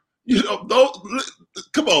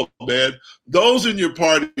come on, man. Those in your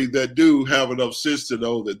party that do have enough sense to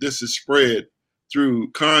know that this is spread through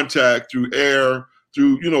contact, through air,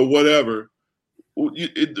 through, whatever,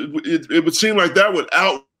 it would seem like that would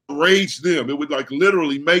outrage them. It would like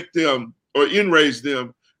literally make them or enrage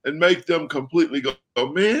them and make them completely go,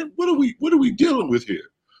 man, what are we dealing with here?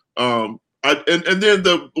 And then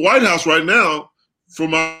the White House right now,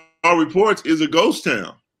 from our reports, is a ghost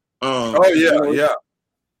town. Yeah.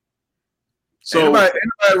 So anybody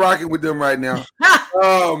rocking with them right now?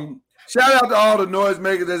 Shout out to all the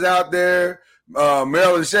noisemakers that's out there.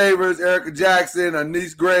 Marilyn Shavers, Erica Jackson,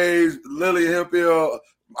 Anise Graves, Lily Hemphill,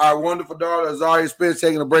 our wonderful daughter Azaria Spence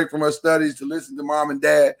taking a break from her studies to listen to mom and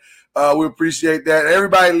dad. We appreciate that.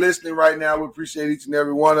 Everybody listening right now, we appreciate each and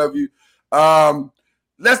every one of you.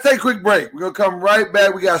 Let's take a quick break. We're going to come right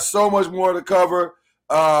back. We got so much more to cover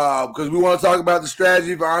because we want to talk about the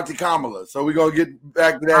strategy for Auntie Kamala. So we're going to get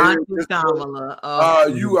back to that. Auntie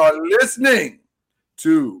Kamala. You are listening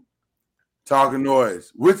to Talking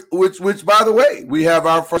Noise, which, by the way, we have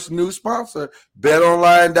our first new sponsor,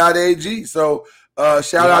 BetOnline.ag. So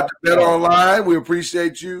shout out to BetOnline. We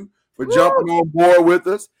appreciate you for jumping on board with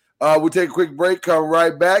us. We'll take a quick break, come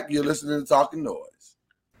right back. You're listening to Talking Noise.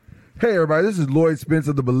 Hey, everybody, this is Lloyd Spence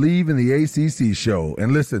of the Believe in the ACC show.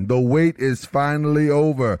 And listen, the wait is finally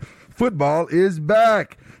over. Football is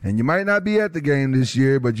back. And you might not be at the game this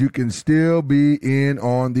year, but you can still be in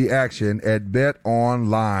on the action at Bet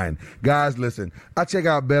Online. Guys, listen, I check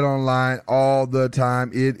out Bet Online all the time.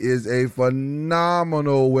 It is a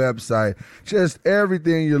phenomenal website. Just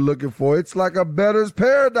everything you're looking for. It's like a bettor's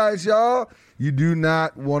paradise, y'all. You do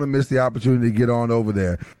not want to miss the opportunity to get on over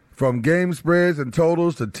there. From game spreads and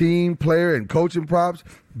totals to team, player, and coaching props,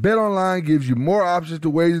 BetOnline gives you more options to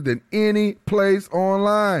wager than any place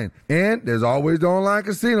online. And there's always the online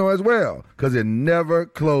casino as well, because it never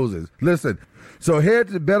closes. Listen, so head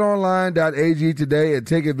to betonline.ag today and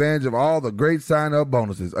take advantage of all the great sign-up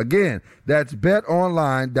bonuses. Again, that's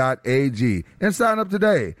betonline.ag. And sign up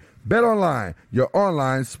today. BetOnline, your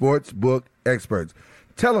online sportsbook experts.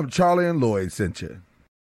 Tell them Charlie and Lloyd sent you.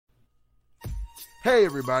 Hey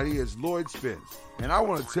everybody, it's Lloyd Spence, and I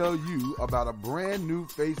want to tell you about a brand new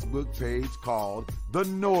Facebook page called The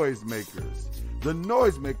Noisemakers. The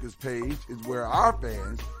Noisemakers page is where our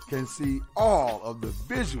fans can see all of the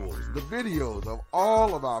visuals, the videos of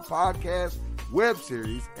all of our podcasts, web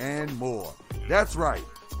series, and more. That's right,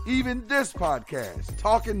 even this podcast,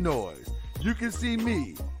 Talking Noise. You can see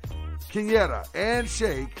me, Kenyatta, and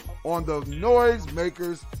Shake on the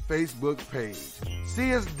Noisemakers Facebook page.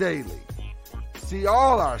 See us daily. See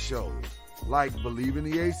all our shows, like Believe in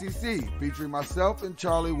the ACC, featuring myself and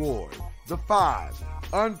Charlie Ward, The Five,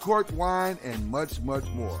 Uncorked Wine, and much, much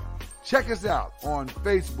more. Check us out on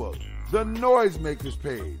Facebook, The Noisemakers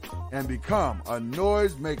page, and become a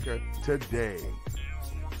noisemaker today.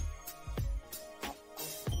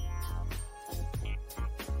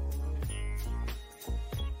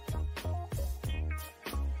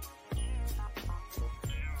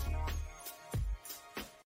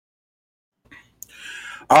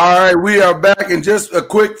 All right, we are back, and just a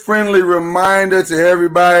quick friendly reminder to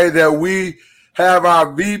everybody that we have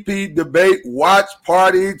our VP debate watch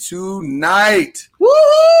party tonight. Woo!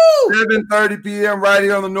 7:30 p.m. right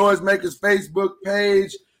here on the Noisemakers Facebook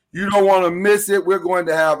page. You don't want to miss it. We're going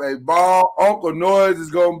to have a ball. Uncle Noise is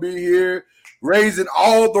going to be here raising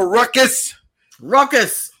all the ruckus.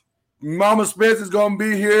 Mama Spence is going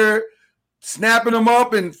to be here snapping them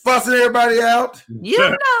up and fussing everybody out. You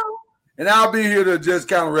know. And I'll be here to just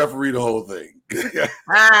kind of referee the whole thing.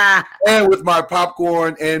 And with my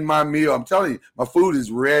popcorn and my meal. I'm telling you, my food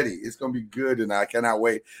is ready. It's going to be good, and I cannot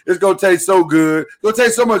wait. It's going to taste so good. It's going to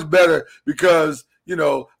taste so much better because, you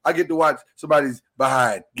know, I get to watch somebody's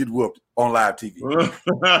behind get whooped on live TV.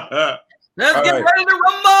 Let's get ready to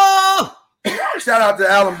rumble. Shout out to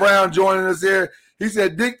Alan Brown joining us here. He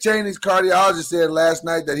said Dick Cheney's cardiologist said last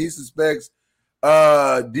night that he suspects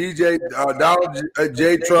Donald J.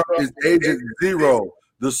 Trump is Agent Zero,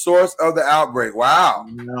 the source of the outbreak. Wow.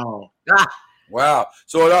 No. Wow.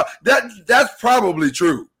 So that's probably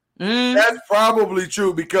true. That's probably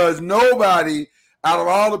true because nobody out of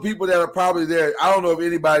all the people that are probably there, I don't know if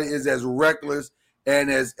anybody is as reckless and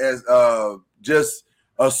as just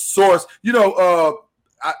a source. You know,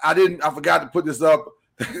 I forgot to put this up.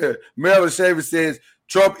 Marilyn Shaver says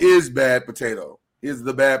Trump is bad potato. He is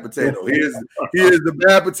the bad potato. He is the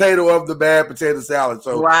bad potato of the bad potato salad.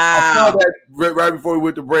 So wow. I saw that right before we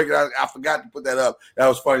went to break. I forgot to put that up. That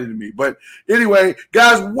was funny to me. But anyway,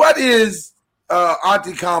 guys, what is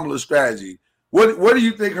Auntie Kamala's strategy? What do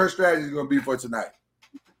you think her strategy is going to be for tonight?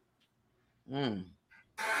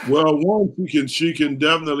 Well, one, she can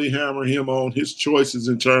definitely hammer him on his choices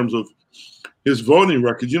in terms of his voting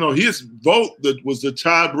record. You know, his vote that was the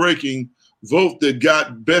tie-breaking vote that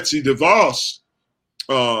got Betsy DeVos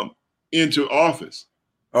into office.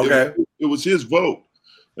 Okay. It was his vote.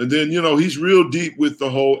 And then, you know, he's real deep with the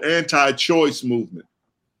whole anti-choice movement.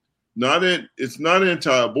 It's not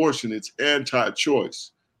anti-abortion, it's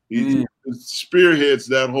anti-choice. He spearheads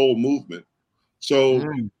that whole movement. So,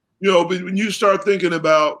 you know, when you start thinking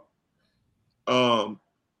about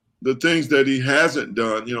the things that he hasn't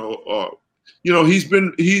done, you know,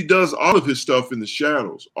 he does all of his stuff in the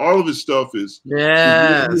shadows. All of his stuff is you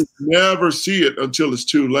never see it until it's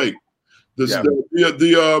too late.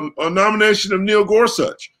 The nomination of Neil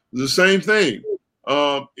Gorsuch, the same thing,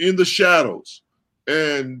 in the shadows.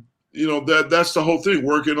 And you know, that's the whole thing,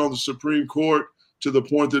 working on the Supreme Court to the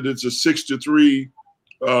point that it's a 6-3.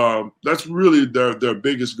 That's really their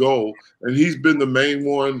biggest goal. And he's been the main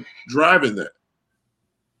one driving that.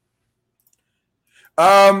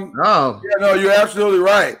 Yeah, no, you're absolutely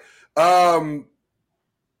right.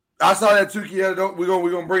 I saw that too, Kieta. We're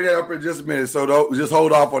gonna bring that up in just a minute, so just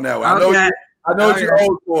hold off on that one. Okay. I know what you're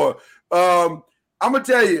holding for. I'm gonna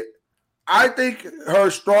tell you, I think her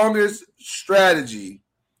strongest strategy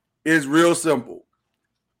is real simple.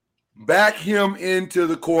 Back him into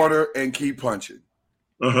the corner and keep punching.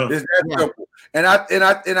 It's that simple. And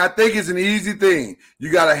I think it's an easy thing.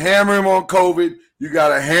 You got to hammer him on COVID. You got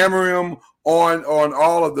to hammer him on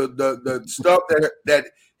all of the stuff that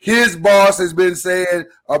his boss has been saying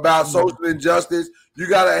about social injustice. You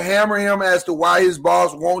got to hammer him as to why his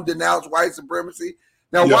boss won't denounce white supremacy.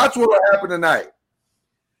 Now, watch what will happen tonight.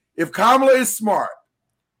 If Kamala is smart,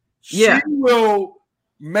 she will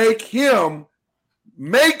make him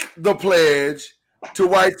make the pledge to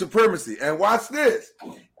white supremacy. And watch this.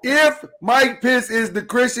 If Mike Pence is the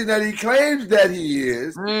Christian that he claims that he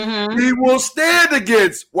is, he will stand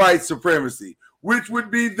against white supremacy, which would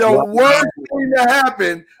be the worst thing to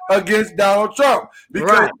happen against Donald Trump.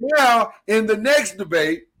 Because now, in the next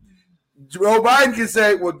debate, Joe Biden can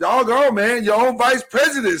say, well, doggone, man, your own vice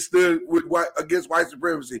president stood against white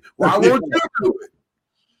supremacy. Why won't you do it?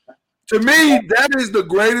 To me, that is the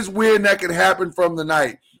greatest win that can happen from the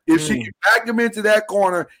night. If she can back him into that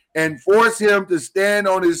corner and force him to stand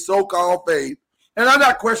on his so-called faith, and I'm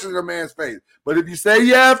not questioning the man's faith, but if you say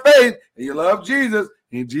you have faith and you love Jesus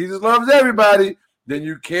and Jesus loves everybody, then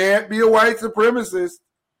you can't be a white supremacist,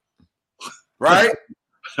 right?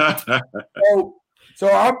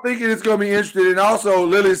 So I'm thinking it's going to be interesting. And also,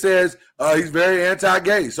 Lily says he's very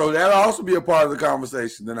anti-gay, so that'll also be a part of the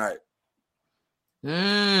conversation tonight.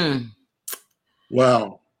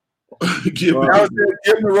 Wow. Give him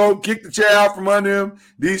the rope, kick the chair out from under him.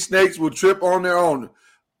 These snakes will trip on their own.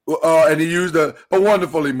 And he used a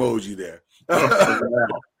wonderful emoji there.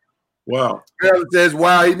 Wow. Carol says,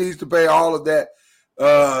 wow, he needs to pay all of that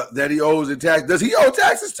that he owes in tax. Does he owe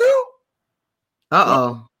taxes too?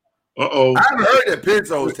 Uh-oh. Uh-oh. I haven't heard that Pence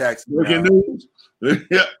owes taxes. Breaking news. We'll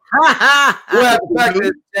have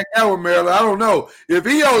to check that one, Maryland. I don't know. If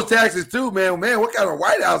he owes taxes too, man, what kind of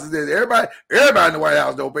White House is this? Everybody in the White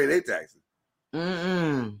House don't pay their taxes.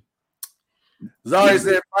 Zari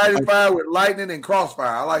said fighting fire with lightning and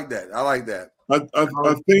crossfire. I like that. I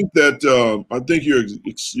think that I think you're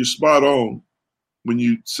spot on when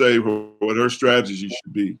you say what her strategy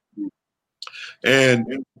should be.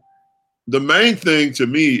 And the main thing to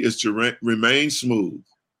me is to remain smooth.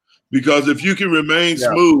 Because if you can remain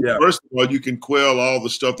smooth, first of all, you can quell all the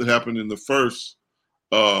stuff that happened in the first,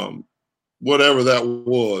 whatever that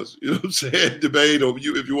was, you know what I'm saying, debate, or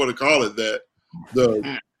if you want to call it that,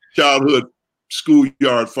 the childhood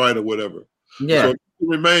schoolyard fight or whatever. Yeah. So if you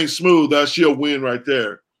remain smooth, that she'll win right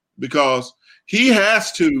there. Because he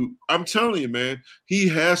has to, I'm telling you, man, he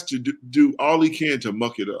has to do all he can to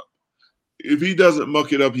muck it up. If he doesn't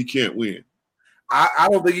muck it up, he can't win. I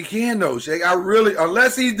don't think he can though, Shake.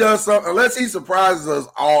 Unless he does something, unless he surprises us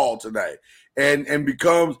all tonight and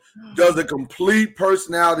does a complete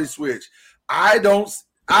personality switch. We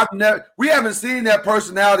haven't seen that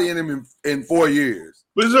personality in him in 4 years.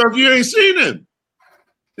 But sir, if you ain't seen him,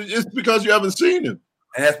 it's because you haven't seen him.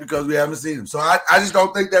 And that's because we haven't seen him. So I just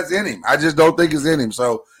don't think that's in him. I just don't think it's in him.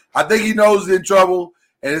 So I think he knows he's in trouble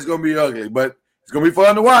and it's going to be ugly, but it's going to be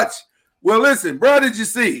fun to watch. Well, listen, bro, did you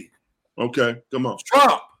see? Okay, come on.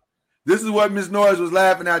 Trump. This is what Ms. Noyes was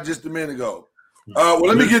laughing at just a minute ago.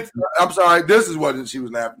 I'm sorry. This is what she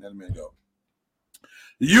was laughing at a minute ago.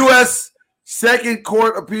 The U.S. Second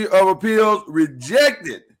Court of Appeals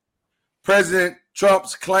rejected President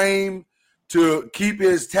Trump's claim to keep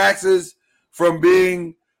his taxes from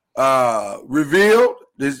being revealed.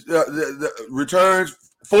 The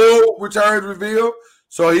full returns revealed.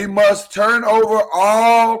 So he must turn over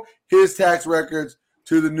all his tax records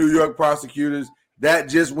to the New York prosecutors. That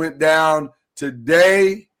just went down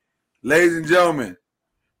today. Ladies and gentlemen,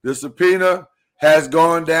 the subpoena has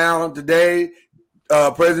gone down today.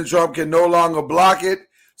 President Trump can no longer block it.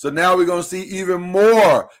 So now we're going to see even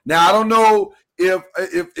more. Now, I don't know if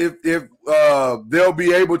they'll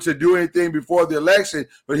be able to do anything before the election,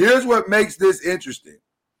 but here's what makes this interesting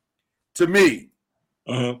to me.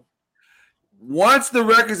 Once the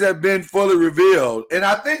records have been fully revealed, and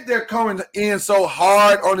I think they're coming in so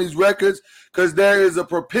hard on these records because there is a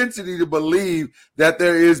propensity to believe that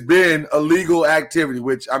there has been illegal activity,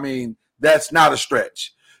 which, I mean, that's not a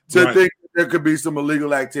stretch to think that there could be some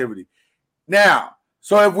illegal activity. Now,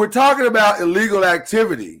 so if we're talking about illegal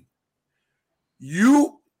activity,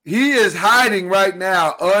 he is hiding right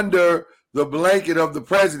now under the blanket of the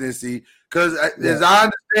presidency because, as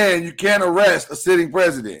I understand, you can't arrest a sitting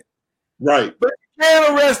president. Right. But you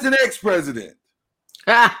can't arrest an ex-president.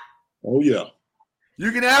 Oh, yeah.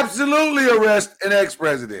 You can absolutely arrest an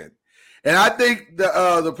ex-president. And I think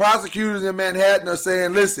the prosecutors in Manhattan are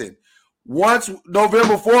saying, listen, once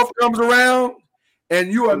November 4th comes around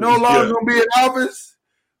and you are no longer going to be in office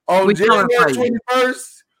on January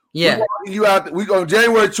 21st, Yeah. We go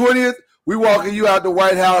January 20th. We walking you out the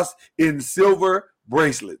White House in silver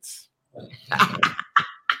bracelets.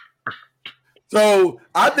 So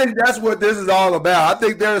I think that's what this is all about. I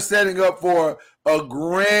think they're setting up for a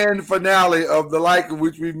grand finale of the like of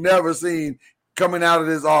which we've never seen coming out of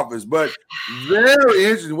this office. But very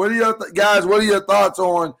interesting. What are your guys? What are your thoughts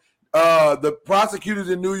on the prosecutors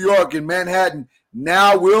in New York and Manhattan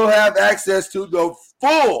now will have access to the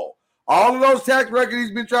full, all of those tax records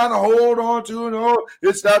he's been trying to hold on to, and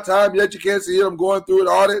it's not time yet. You can't see it. I'm going through an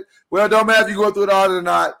audit. Well, don't matter if you're going through an audit or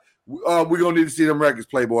not. We're going to need to see them records,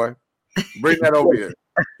 Playboy. Bring that over here.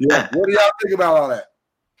 Yeah. What do y'all think about all that?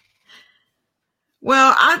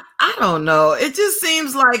 Well, I don't know. It just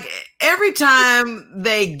seems like every time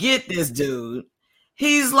they get this dude,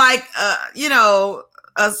 he's like,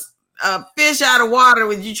 a fish out of water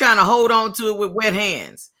with you trying to hold on to it with wet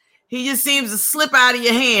hands. He just seems to slip out of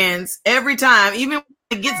your hands every time, even when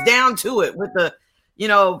it gets down to it with the,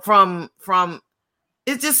 from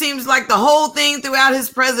it just seems like the whole thing throughout his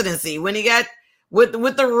presidency when he got with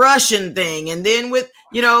the Russian thing and then with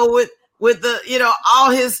the, all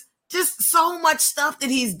his, just so much stuff that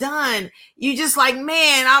he's done. You just like,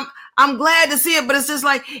 man, I'm glad to see it, but it's just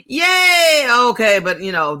like, yay, okay, but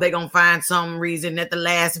they're gonna find some reason at the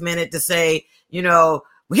last minute to say, we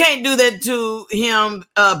can't do that to him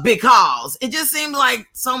because it just seems like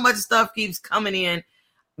so much stuff keeps coming in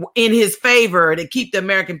his favor to keep the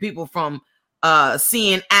American people from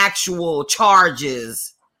seeing actual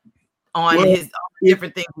charges on his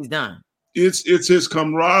different things he's done. It's his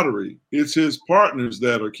camaraderie. It's his partners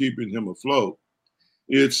that are keeping him afloat.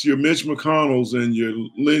 It's your Mitch McConnells and your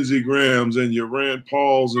Lindsey Grahams and your Rand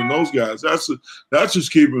Pauls and those guys. That's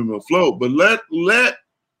just keeping him afloat. But let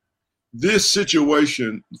this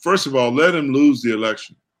situation, first of all, let him lose the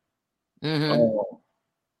election. Mm-hmm.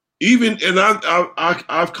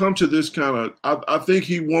 I've come to this kind of. I think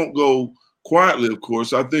he won't go quietly. Of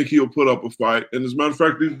course, I think he'll put up a fight. And as a matter of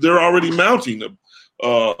fact, they're already mounting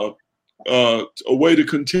a way to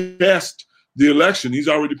contest the election. He's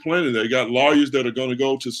already planning that. He got lawyers that are going to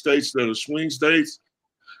go to states that are swing states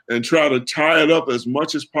and try to tie it up as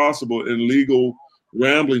much as possible in legal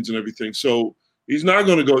ramblings and everything. So he's not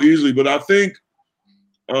going to go easily. But I think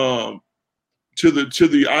to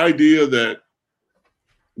the idea that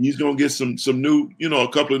he's going to get some new, a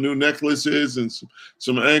couple of new necklaces and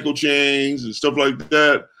some ankle chains and stuff like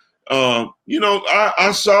that.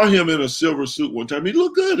 I saw him in a silver suit one time. He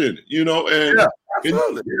looked good in it, and yeah,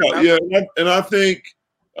 absolutely. And I think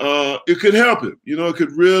it could help him. It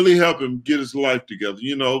could really help him get his life together.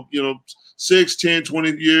 6, 10,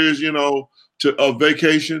 20 years, to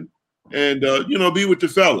vacation and be with the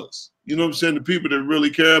fellas. You know what I'm saying? The people that really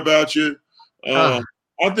care about you. I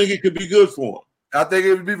think it could be good for him. I think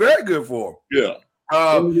it would be very good for him. Yeah.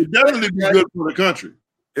 It would definitely be good for the country.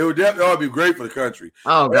 It would definitely be great for the country.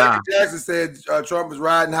 Oh, God. Jackson said Trump was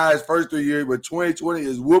riding high his first 3 years, but 2020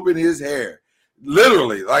 is whooping his hair.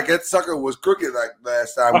 Literally, like that sucker was crooked like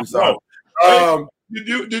last time we saw him.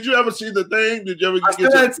 Did you ever see the thing? Did you ever I still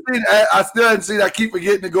hadn't seen it. I keep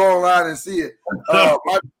forgetting to go online and see it.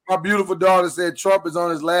 My beautiful daughter said Trump is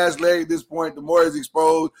on his last leg at this point. The more he's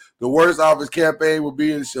exposed, the worse off his campaign will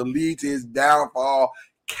be and shall lead to his downfall.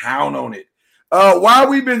 Count on it. While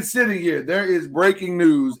we've been sitting here, there is breaking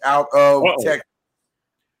news out of Texas.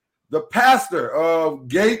 The pastor of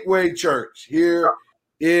Gateway Church here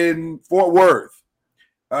in Fort Worth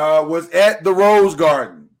was at the Rose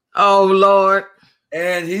Garden. Oh, Lord.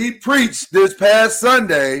 And he preached this past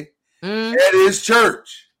Sunday at his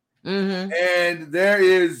church. Mm-hmm. And there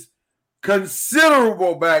is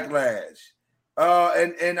considerable backlash.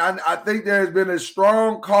 And I think there has been a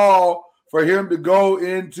strong call for him to go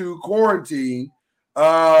into quarantine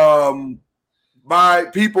by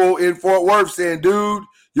people in Fort Worth saying, dude,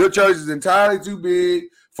 your church is entirely too big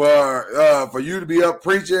for you to be up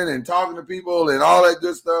preaching and talking to people and all that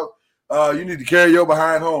good stuff. You need to carry your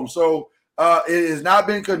behind home. So it has not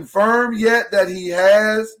been confirmed yet that he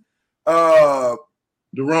has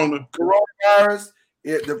coronavirus.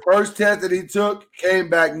 The first test that he took came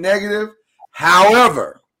back negative.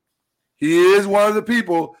 However, he is one of the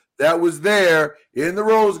people that was there in the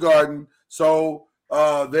Rose Garden. So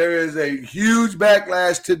there is a huge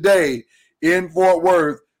backlash today in Fort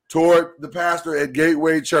Worth toward the pastor at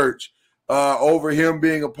Gateway Church over him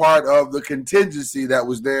being a part of the contingency that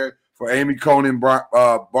was there for Amy Coney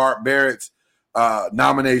Barrett's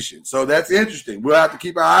nomination. So that's interesting. We'll have to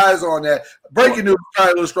keep our eyes on that. Breaking news is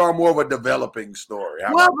probably a little strong, more of a developing story.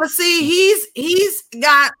 But see, he's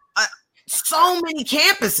got so many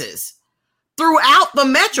campuses throughout the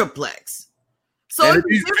Metroplex. So and if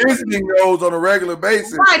he's visiting those on a regular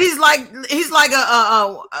basis, right? He's like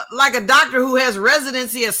a doctor who has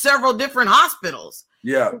residency at several different hospitals.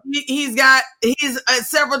 Yeah, he's at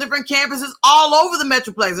several different campuses all over the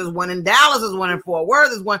Metroplex. There's one in Dallas. There's one in Fort Worth.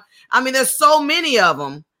 There's one. I mean, there's so many of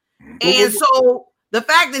them, and so the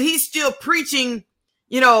fact that he's still preaching,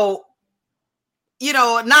 not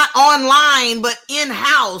online but in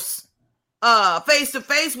house, face to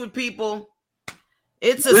face with people.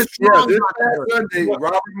 It's a strong Sunday,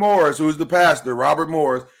 Robert Morris, who's the pastor, Robert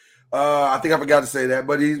Morris. I think I forgot to say that,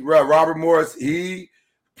 but Robert Morris. He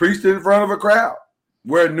preached in front of a crowd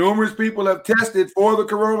where numerous people have tested for the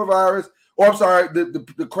coronavirus. Oh, I'm sorry,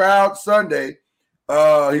 the crowd Sunday.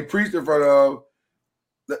 He preached in front of.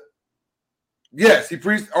 Yes, he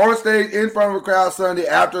preached on stage in front of a crowd Sunday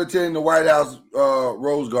after attending the White House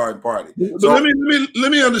Rose Garden party. So let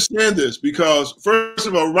me understand this, because first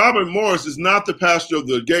of all, Robert Morris is not the pastor of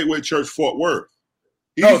the Gateway Church Fort Worth.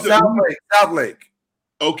 South Lake.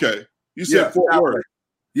 Okay, you said Fort Worth. Lake.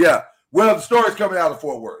 Yeah. Well, the story's coming out of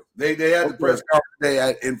Fort Worth. They had the press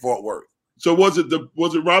conference in Fort Worth. So was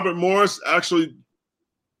it Robert Morris actually?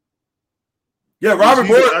 Yeah, Robert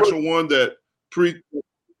Morris, the actual one that preached.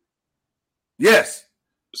 Yes.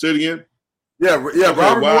 Say it again. Yeah. Okay,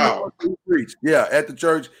 Robert wow. Morris preached. Yeah, at the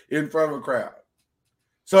church in front of a crowd.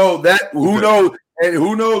 So that who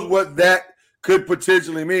knows what that could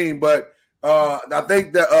potentially mean, but I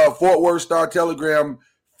think the Fort Worth Star-Telegram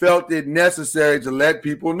felt it necessary to let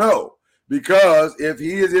people know, because if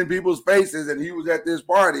he is in people's faces and he was at this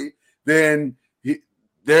party, then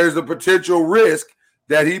there's a potential risk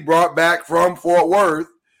that he brought back from Fort Worth.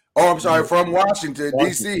 From Washington,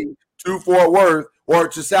 D.C. to Fort Worth, or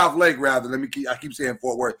to South Lake, rather. I keep saying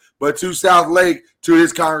Fort Worth, but to South Lake, to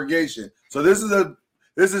his congregation. So this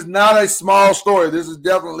is not a small story. This is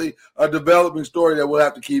definitely a developing story that we'll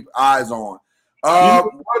have to keep eyes on. I'm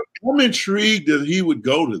intrigued that he would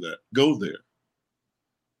go there.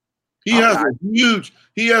 He has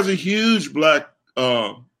a huge black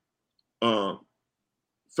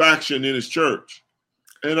faction in his church,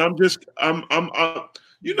 and this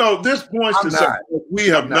points to something we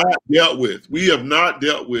have not dealt with. We have not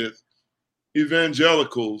dealt with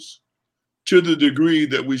evangelicals to the degree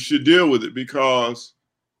that we should deal with it, because,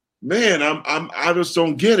 man, I just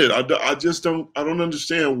don't get it. I don't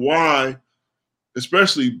understand why,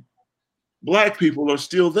 especially black people, are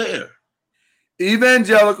still there.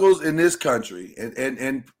 Evangelicals in this country,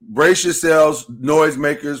 and brace yourselves,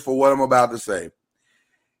 noisemakers, for what I'm about to say.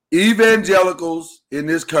 Evangelicals in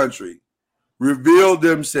this country revealed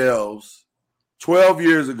themselves 12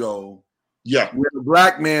 years ago, when a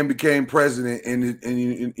black man became president in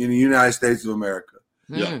the United States of America.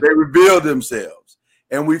 Yeah. They revealed themselves,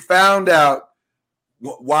 and we found out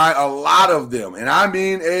why a lot of them, and I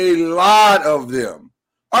mean a lot of them,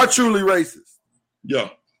 are truly racist. Yeah.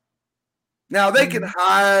 Now, they can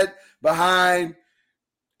hide behind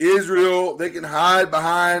Israel, they can hide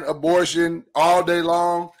behind abortion all day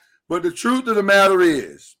long, but the truth of the matter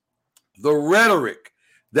is, the rhetoric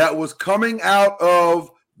that was coming out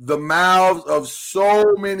of the mouths of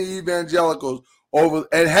so many evangelicals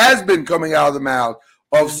and has been coming out of the mouths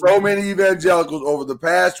of so many evangelicals over the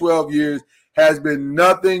past 12 years has been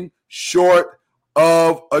nothing short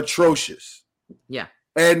of atrocious. Yeah.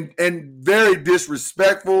 And very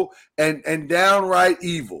disrespectful and downright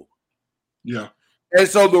evil. Yeah. And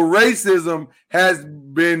so the racism has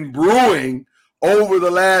been brewing over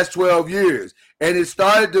the last 12 years. And it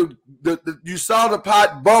started you saw the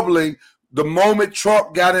pot bubbling the moment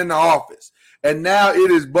Trump got into office. And now it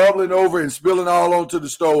is bubbling over and spilling all onto the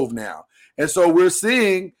stove now. And so we're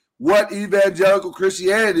seeing what evangelical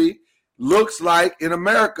Christianity looks like in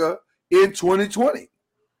America in 2020.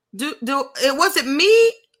 Was it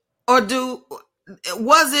me, or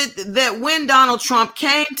was it that when Donald Trump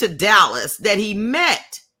came to Dallas that he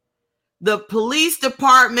met the police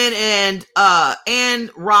department and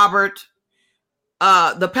Robert,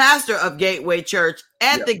 the pastor of Gateway Church,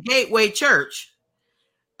 at the Gateway Church?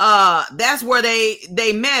 That's where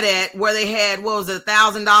they met at, where they had, what was it,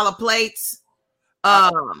 $1,000 plates?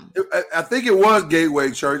 I think it was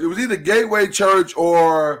Gateway Church. It was either Gateway Church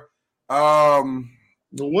or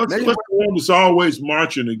what's the one that's always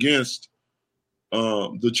marching against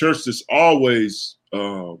the church that's always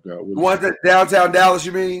what that downtown Dallas,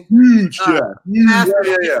 you mean? Huge,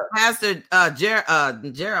 Pastor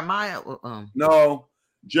Jeremiah. No,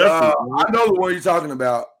 Jeffrey. I know the one you're talking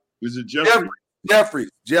about. Is it Jeffrey?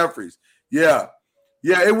 Jeffries. Yeah.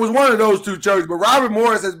 It was one of those two churches. But Robert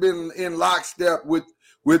Morris has been in lockstep with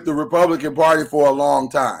the Republican Party for a long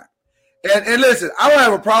time. And listen, I don't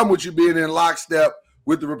have a problem with you being in lockstep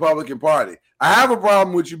with the Republican Party. I have a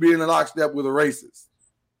problem with you being in lockstep with a racist.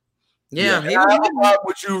 Yeah, I have a problem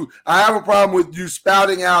with you. I have a problem with you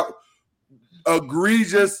spouting out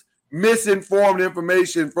egregious, misinformed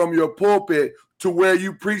information from your pulpit to where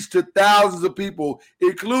you preach to thousands of people,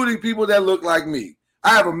 including people that look like me. I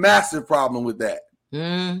have a massive problem with that.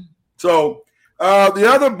 So the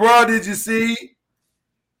other broad, did you see?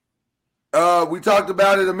 We talked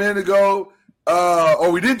about it a minute ago.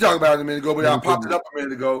 Or we didn't talk about it a minute ago, but I popped it up a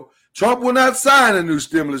minute ago. Trump will not sign a new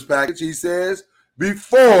stimulus package, he says,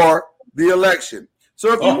 before the election.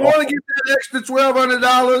 So if you want to get that extra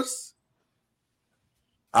 $1,200,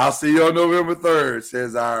 I'll see you on November 3rd,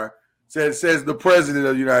 says the president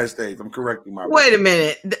of the United States. I'm correcting my Wait a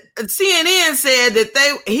minute. CNN said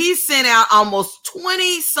that he sent out almost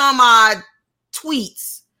 20 some odd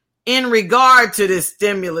tweets in regard to this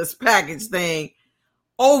stimulus package thing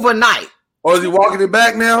overnight. Oh, is he walking it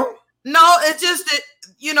back now? No, it's just that,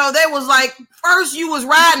 they was like, first you was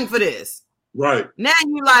riding for this. Right. Now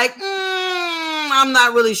you like, I'm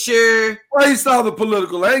not really sure. Well, he saw the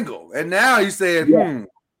political angle. And now he's saying,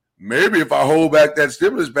 maybe if I hold back that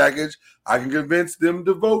stimulus package, I can convince them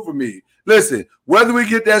to vote for me. Listen, whether we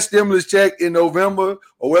get that stimulus check in November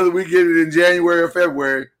or whether we get it in January or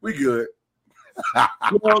February, we good.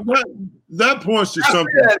 Well, that points to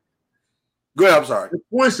something. Go ahead, I'm sorry. It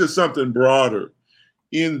points to something broader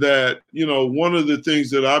in that, one of the things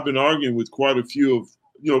that I've been arguing with quite a few of,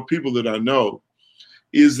 people that I know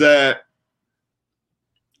is that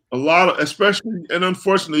a lot of, especially and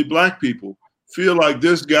unfortunately, Black people feel like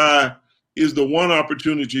this guy is the one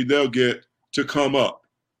opportunity they'll get to come up.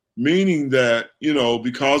 Meaning that,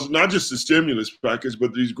 because not just the stimulus package,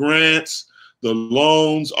 but these grants, the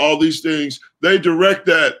loans, all these things, they direct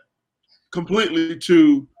that completely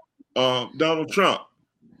to Donald Trump.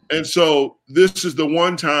 And so this is the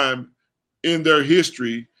one time in their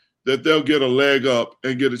history that they'll get a leg up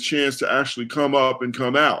and get a chance to actually come up and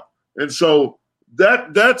come out. And so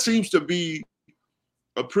that seems to be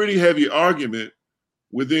a pretty heavy argument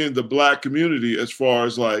within the Black community as far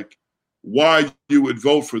as like why you would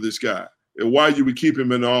vote for this guy and why you would keep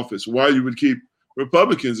him in office, why you would keep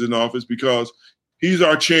Republicans in office, because he's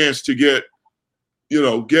our chance to get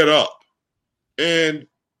up. And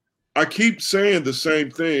I keep saying the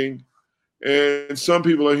same thing, and some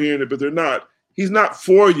people are hearing it, but they're not. He's not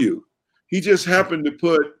for you. He just happened to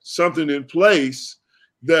put something in place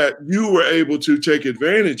that you were able to take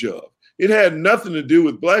advantage of. It had nothing to do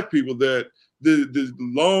with Black people, that the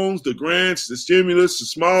loans, the grants, the stimulus, the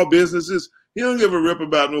small businesses. He don't give a rip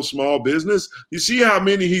about no small business. You see how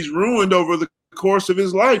many he's ruined over the course of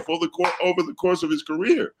his life, over the course of his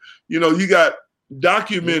career. You got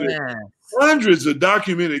documented, hundreds of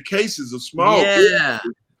documented cases of small businesses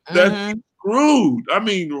that screwed. I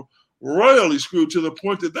mean, royally screwed to the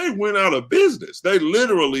point that they went out of business. They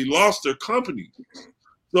literally lost their company.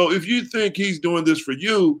 So if you think he's doing this for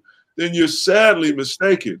you, then you're sadly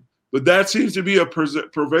mistaken. But that seems to be a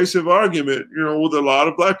pervasive argument, with a lot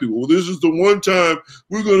of Black people. Well, this is the one time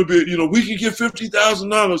we're going to be, we can get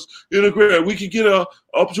 $50,000 in a grant. We can get up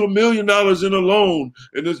to $1 million in a loan,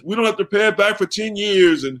 and we don't have to pay it back for 10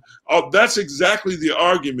 years. And that's exactly the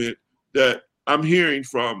argument that I'm hearing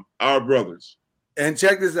from our brothers. And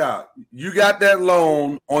check this out. You got that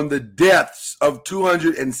loan on the deaths of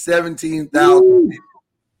 217,000 people.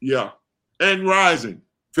 Yeah, and rising.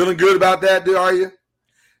 Feeling good about that, are you?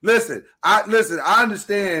 Listen, I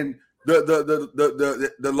understand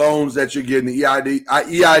the loans that you're getting, the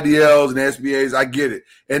EIDLs and SBAs. I get it,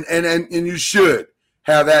 and you should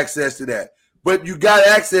have access to that. But you got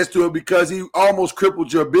access to it because he almost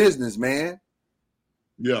crippled your business, man.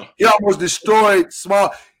 Yeah, he almost destroyed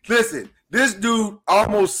small. Listen, this dude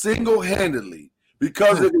almost single-handedly,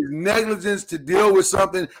 because of his negligence to deal with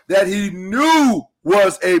something that he knew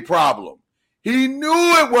was a problem. He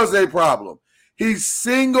knew it was a problem. He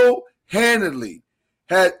single-handedly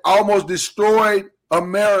had almost destroyed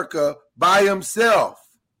America by himself.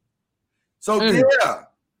 So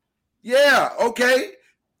yeah, okay.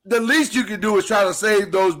 The least you can do is try to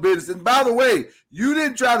save those businesses. And by the way, you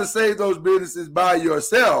didn't try to save those businesses by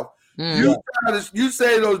yourself. You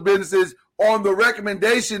saved those businesses on the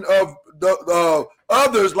recommendation of the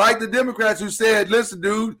others, like the Democrats, who said, "Listen,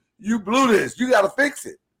 dude, you blew this. You got to fix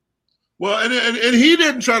it." Well, and he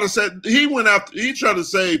didn't try to say, he went after, he tried to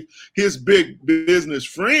save his big business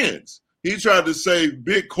friends. He tried to save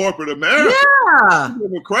big corporate America. Yeah. He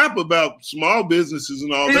didn't give a crap about small businesses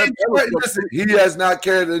and all that. Listen, he has not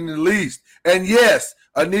cared in the least. And yes,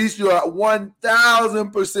 Anish, you are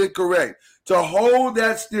 1,000% correct. To hold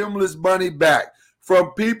that stimulus money back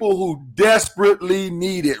from people who desperately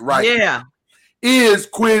need it right now. is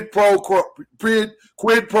quid pro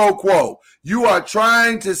quo. You are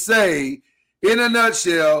trying to say, in a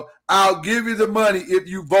nutshell, I'll give you the money if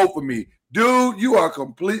you vote for me. Dude, you are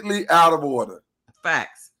completely out of order.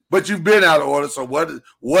 Facts. But you've been out of order, so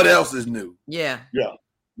what else is new? Yeah. Yeah.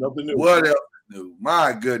 Nothing new. What else is new?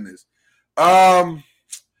 My goodness.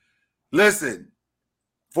 Listen,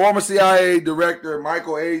 former CIA director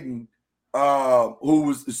Michael Aden,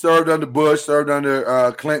 who served under Bush, served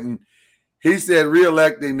under Clinton, he said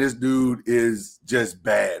re-electing this dude is just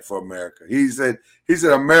bad for America. He said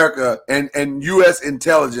America and U.S.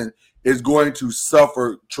 intelligence is going to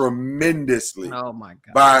suffer tremendously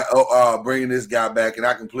by bringing this guy back, and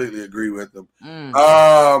I completely agree with him.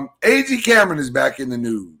 A.G. Cameron is back in the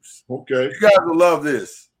news. Okay. You guys will love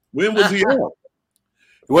this. When was he out?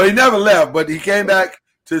 Well, he never left, but he came back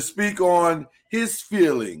to speak on his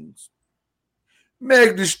feelings.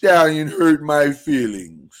 Meg Thee Stallion hurt my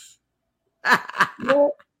feelings.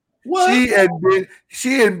 What?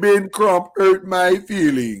 She and Ben Crump hurt my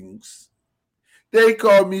feelings. They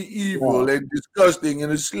call me evil and disgusting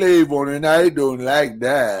and a slave owner, and I don't like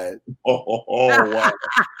that. Oh wow.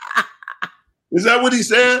 Is that what he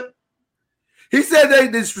said? He said they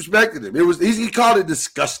disrespected him. He called it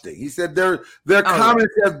disgusting. He said their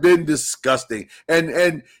comments have been disgusting,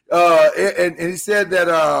 and he said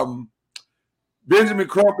that Benjamin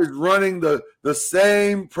Crump is running the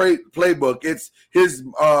same playbook. It's his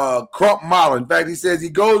Crump model. In fact, he says he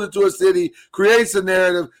goes into a city, creates a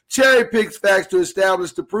narrative, cherry picks facts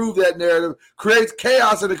to prove that narrative, creates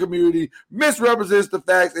chaos in the community, misrepresents the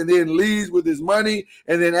facts, and then leaves with his money,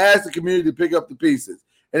 and then asks the community to pick up the pieces.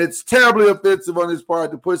 And it's terribly offensive on his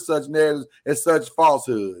part to push such narratives and such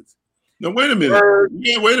falsehoods. Now, wait a minute.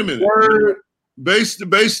 Wait a minute.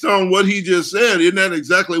 Based on what he just said, isn't that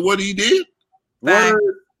exactly what he did?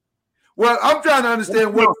 Well, I'm trying to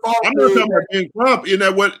understand what falsehood. I'm not talking about Ben Crump. Isn't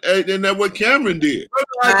that what Cameron did?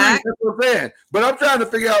 I agree. That's what I'm saying. But I'm trying to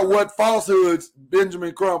figure out what falsehoods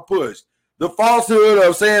Benjamin Crump pushed. The falsehood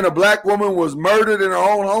of saying a black woman was murdered in her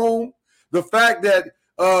own home. The fact that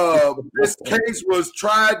this case was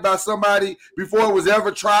tried by somebody before it was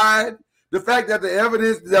ever tried. The fact that the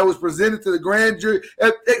evidence that was presented to the grand jury.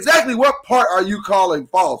 Exactly what part are you calling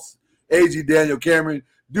false, A.G. Daniel Cameron?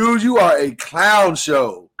 Dude, you are a clown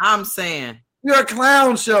show. I'm saying. You're a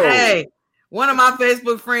clown show. Hey, one of my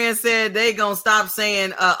Facebook friends said they going to stop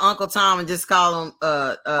saying Uncle Tom and just call him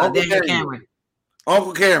Daniel Cameron.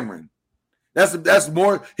 Uncle Cameron. That's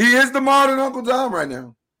more. He is the modern Uncle Tom right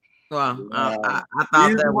now. Well, I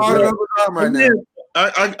thought that was right now.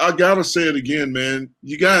 I gotta say it again, man.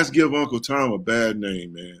 You guys give Uncle Tom a bad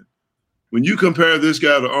name, man. When you compare this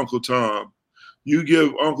guy to Uncle Tom, you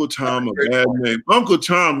give Uncle Tom a bad name. Uncle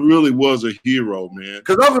Tom really was a hero, man.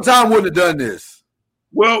 Because Uncle Tom wouldn't have done this.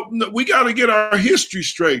 Well, we got to get our history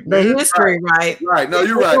straight, man. The history, right? Right. No,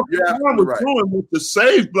 you're right. You're absolutely right. Doing to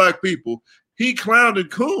save black people. He clowned and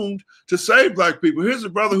cooned to save black people. Here's a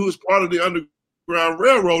brother who was part of the Underground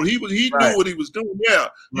Railroad. He knew what he was doing. Yeah,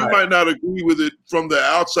 you might not agree with it from the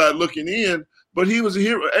outside looking in, but he was a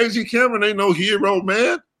hero. A.G. Cameron ain't no hero,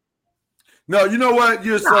 man. No, you know what?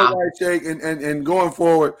 You're so right, Jake. And going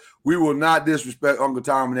forward, we will not disrespect Uncle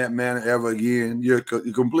Tom in that manner ever again. You're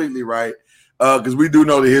completely right. Because we do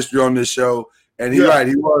know the history on this show. And he's right.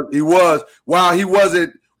 He was, while he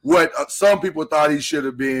wasn't what some people thought he should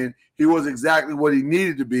have been, he was exactly what he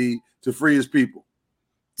needed to be to free his people.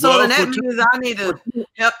 So the next means I need to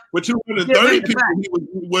help. For 230 people, he was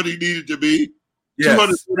what he needed to be. Yes,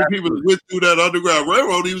 230 people that went through that Underground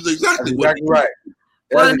Railroad, he was exactly right.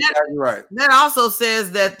 Well, exactly right. That also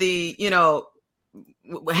says that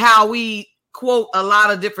how we quote a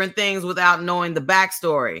lot of different things without knowing the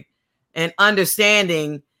backstory and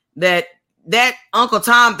understanding that Uncle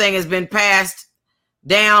Tom thing has been passed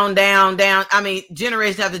down. I mean,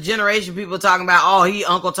 generation after generation, people talking about, he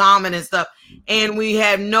Uncle Tom and stuff. And we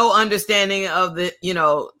have no understanding of the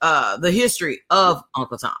history of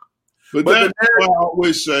Uncle Tom. But that's why I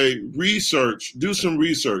always say do some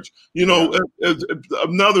research.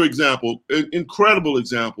 Another example, an incredible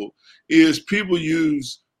example, is people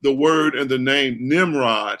use the word and the name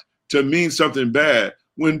Nimrod to mean something bad,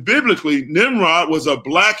 when biblically Nimrod was a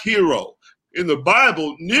black hero. In the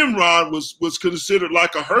Bible, Nimrod was considered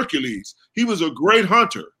like a Hercules. He was a great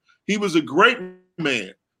hunter. He was a great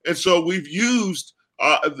man. And so we've used,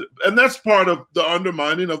 and that's part of the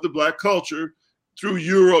undermining of the black culture through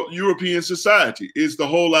European society. Is the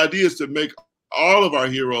whole idea is to make all of our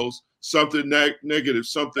heroes something negative,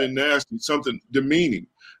 something nasty, something demeaning.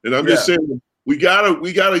 And I'm just saying, we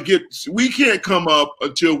can't come up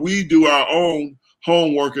until we do our own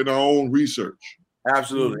homework and our own research.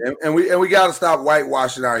 Absolutely, and we got to stop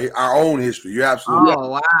whitewashing our own history. You're absolutely.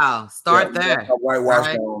 Oh wow! Start there.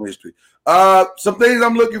 Whitewashing our own history. Some things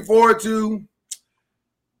I'm looking forward to.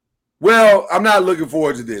 Well, I'm not looking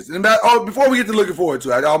forward to this. And before we get to looking forward to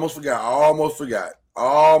it, I almost forgot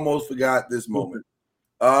this moment.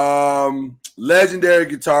 Legendary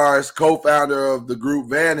guitarist, co-founder of the group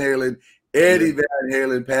Van Halen, Eddie Van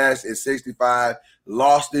Halen, passed at 65,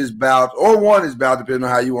 lost his bout or won his bout, depending on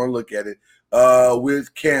how you want to look at it,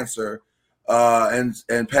 with cancer,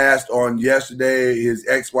 and passed on yesterday. His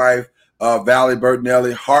ex-wife, Valerie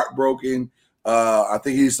Bertinelli, heartbroken. I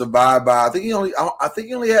think he survived by. I think he only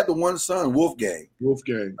had the one son, Wolfgang. I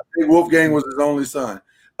think Wolfgang was his only son.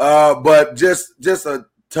 But just a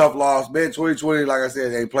tough loss, man. 2020, like I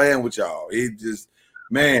said, ain't playing with y'all. He just,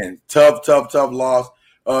 man, tough loss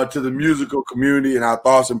to the musical community, and our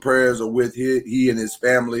thoughts and prayers are with he and his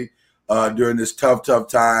family during this tough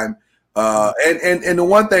time. And the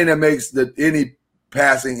one thing that makes any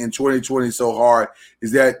passing in 2020 so hard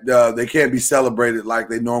is that they can't be celebrated like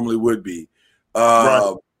they normally would be.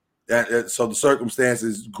 Right. So the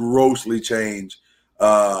circumstances grossly change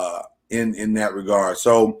in that regard.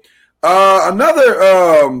 So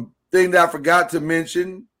another thing that I forgot to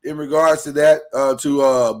mention in regards to that,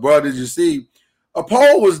 Bro, did you see? A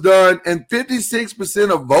poll was done and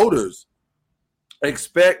 56% of voters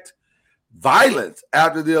expect violence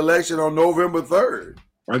after the election on November 3rd.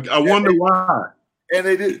 I wonder why. And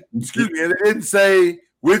they didn't say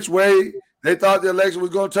which way they thought the election was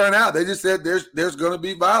going to turn out. They just said there's going to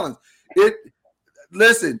be violence.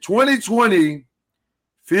 Listen, 2020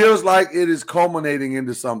 feels like it is culminating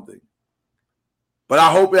into something. But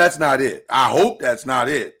I hope that's not it.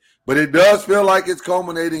 But it does feel like it's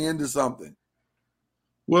culminating into something.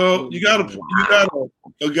 Well, you got a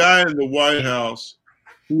guy in the White House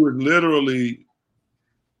who is literally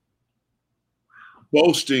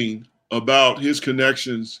boasting about his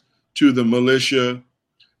connections to the militia,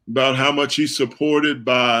 about how much he's supported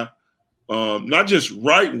by not just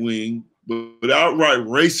right-wing, but outright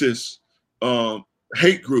racist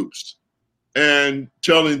hate groups, and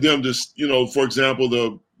telling them to, for example,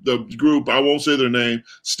 the group, I won't say their name,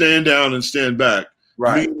 stand down and stand back.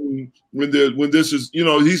 Right. Meaning when this is,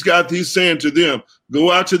 he's saying to them,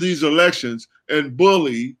 go out to these elections and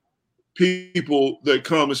bully people that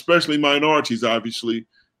come, especially minorities, obviously,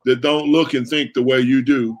 that don't look and think the way you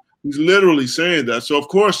do. He's literally saying that. So, of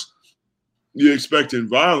course, you're expecting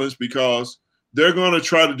violence because they're going to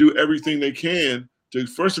try to do everything they can to,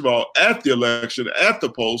 first of all, at the election, at the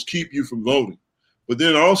polls, keep you from voting, but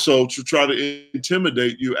then also to try to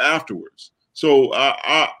intimidate you afterwards. So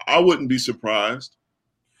I wouldn't be surprised.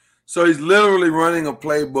 So he's literally running a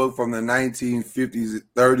playbook from the 1950s,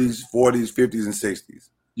 30s, 40s, 50s, and 60s.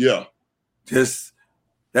 Yeah.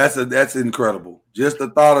 That's incredible. Just the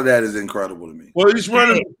thought of that is incredible to me. Well, he's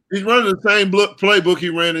running the same playbook he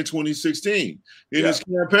ran in 2016 in his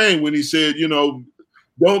campaign when he said,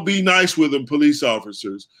 don't be nice with them, police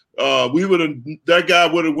officers. That guy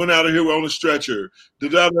would have went out of here on a stretcher.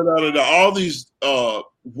 All these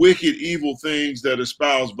wicked, evil things that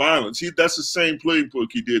espouse violence. That's the same playbook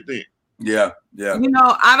he did then. Yeah. I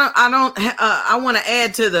want to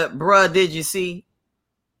add to the bruh. Did you see?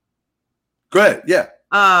 Go ahead. Yeah.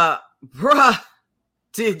 Bruh,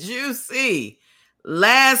 did you see?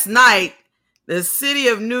 Last night, the city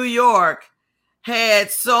of New York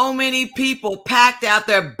had so many people packed out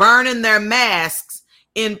there burning their masks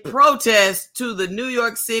in protest to the New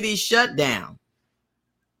York City shutdown.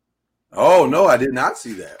 Oh, no, I did not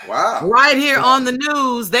see that. Wow. Right here on the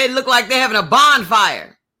news, they look like they're having a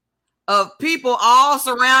bonfire of people all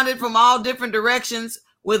surrounded from all different directions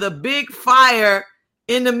with a big fire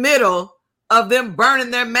in the middle of them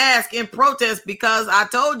burning their mask in protest because I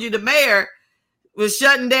told you the mayor was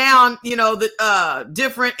shutting down, the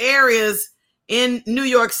different areas in New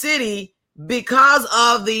York City because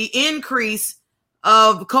of the increase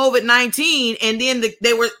of COVID-19. And then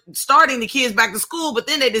they were starting the kids back to school, but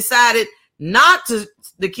then they decided not to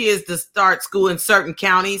the kids to start school in certain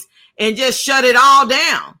counties and just shut it all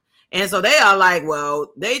down. And so they are like,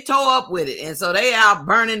 well, they toe up with it. And so they out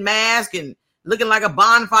burning masks and looking like a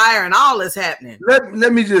bonfire and all this happening.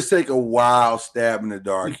 Let me just take a wild stab in the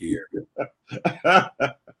dark here. A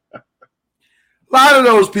lot of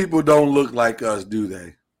those people don't look like us, do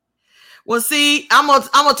they? Well, see, I'm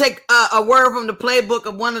gonna take a word from the playbook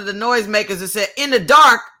of one of the noisemakers that said, in the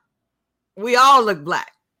dark, we all look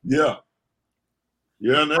black. Yeah.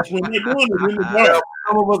 Yeah, and that's when they're doing it in the dark.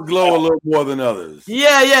 Some of us glow a little more than others.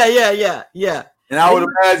 Yeah. And I would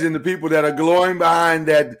imagine the people that are glowing behind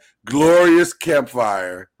that glorious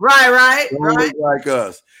campfire. Right. Look like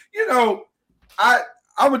us.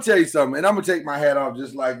 I'm gonna tell you something, and I'm gonna take my hat off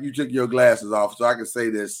just like you took your glasses off, so I can say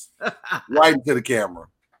this right into the camera.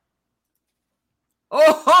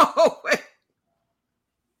 Oh, wait.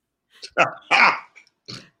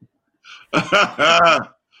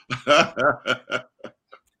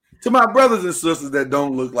 To my brothers and sisters that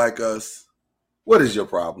don't look like us, what is your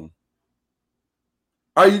problem?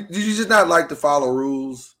 Do you just not like to follow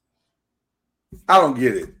rules? I don't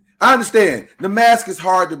get it. I understand the mask is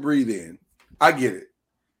hard to breathe in. I get it.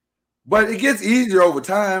 But it gets easier over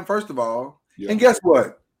time, first of all. Yeah. And guess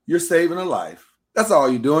what? You're saving a life. That's all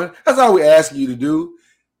you're doing. That's all we ask you to do.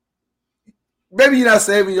 Maybe you're not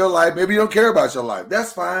saving your life. Maybe you don't care about your life.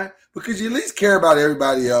 That's fine, because you at least care about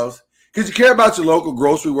everybody else. Because you care about your local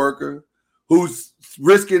grocery worker who's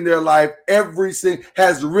risking their life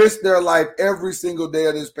has risked their life every single day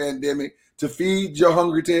of this pandemic to feed your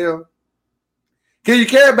hungry tail. Can you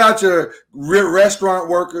care about your restaurant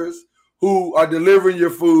workers who are delivering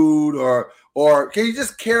your food, or can you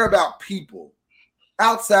just care about people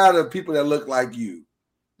outside of people that look like you?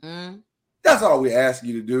 Mm. That's all we ask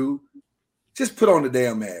you to do. Just put on the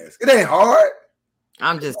damn mask. It ain't hard.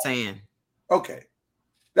 I'm just saying. Okay.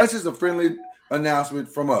 That's just a friendly announcement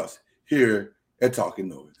from us here at Talking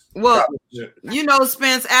Noise. Well, you know,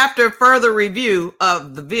 Spence, after further review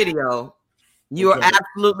of the video, you are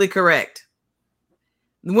absolutely correct.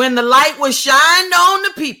 When the light was shined on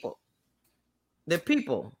the people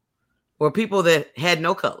were people that had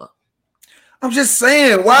no color. I'm just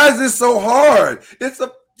saying, why is this so hard?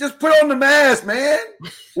 Just put on the mask, man.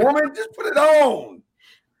 Woman, just put it on.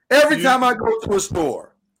 Every time I go to a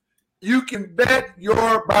store, you can bet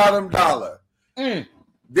your bottom dollar.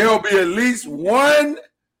 There'll be at least one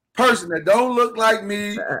person that don't look like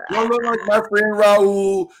me, don't look like my friend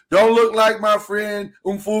Raul, don't look like my friend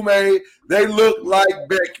Umfume. They look like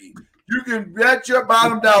Becky. You can bet your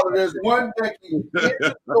bottom dollar there's one Becky in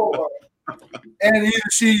the store, and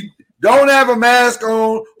either she don't have a mask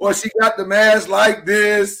on, or she got the mask like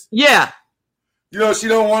this. Yeah. You know, she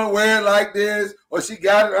don't want to wear it like this, or she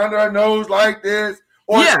got it under her nose like this.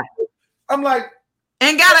 Or I'm like,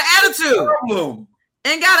 and got an attitude. Problem.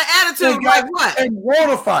 And got an attitude like what? And want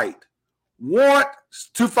to fight. Want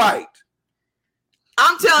to fight.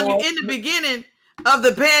 I'm telling you, in the beginning of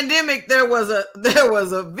the pandemic, there was a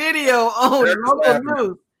video on local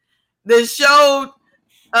news that showed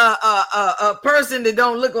a person that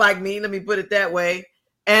don't look like me. Let me put it that way.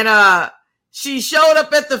 And she showed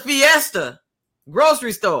up at the Fiesta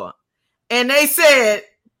grocery store, and they said,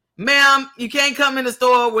 "Ma'am, you can't come in the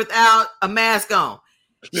store without a mask on."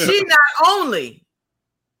 Yeah. She not only,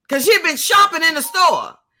 because she'd been shopping in the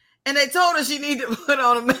store, and they told her she needed to put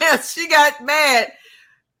on a mask. She got mad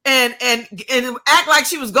and act like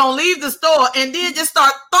she was gonna leave the store, and then just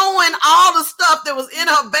start throwing all the stuff that was in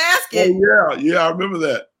her basket. Oh, yeah, I remember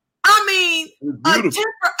that. I mean, an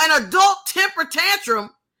adult temper tantrum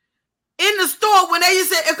in the store when they just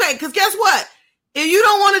said, "Okay, because guess what? If you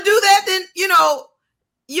don't want to do that, then you know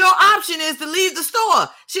your option is to leave the store."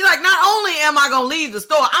 She like, not only am I gonna leave the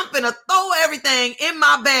store, I'm gonna throw everything in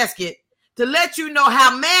my basket to let you know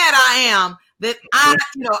how mad I am that I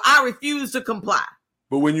refuse to comply.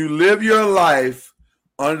 But when you live your life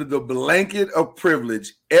under the blanket of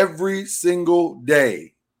privilege every single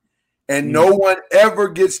day, and no one ever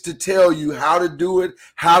gets to tell you how to do it,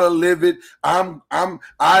 how to live it, I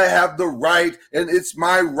have the right, and it's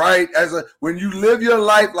my right when you live your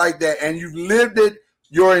life like that, and you've lived it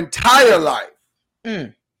your entire life.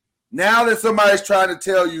 Now that somebody's trying to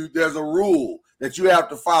tell you there's a rule that you have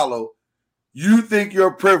to follow, you think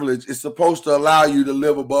your privilege is supposed to allow you to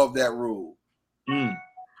live above that rule. I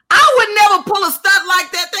would never pull a stunt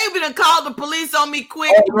like that. They would have called the police on me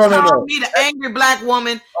quick. No. Me, the angry black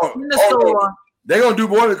woman in the store. No. They're going to do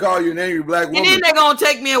more than call you an angry black woman. And then they're going to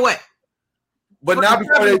take me away. But now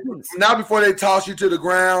before they toss you to the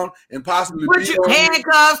ground and possibly put you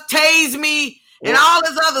handcuffs, tase me, and all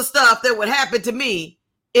this other stuff that would happen to me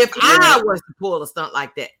if I was to pull a stunt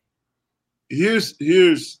like that. Here's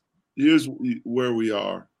where we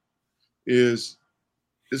are. It's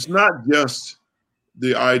not just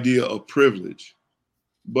the idea of privilege,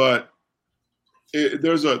 but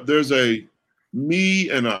there's a me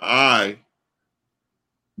and an I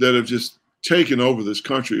that have just taken over this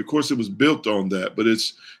country. Of course, it was built on that, but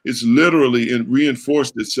it's literally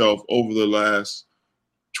reinforced itself over the last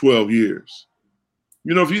 12 years.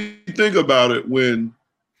 You know, if you think about it, when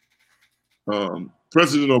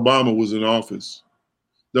President Obama was in office,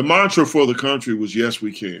 the mantra for the country was, "Yes,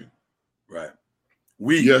 we can." Right.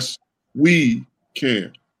 Yes, we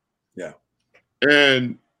can. Yeah.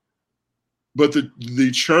 But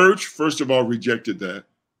the church, first of all, rejected that.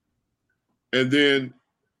 And then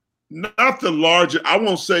not the larger, I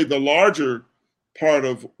won't say the larger part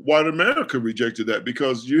of white America rejected that,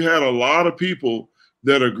 because you had a lot of people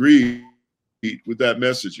that agreed with that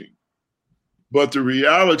messaging. But the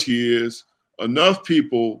reality is enough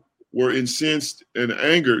people were incensed and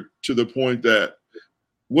angered to the point that,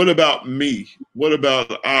 what about me? What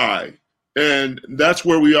about I? And that's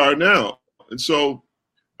where we are now. And so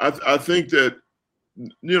I think that,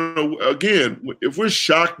 again, if we're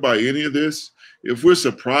shocked by any of this, if we're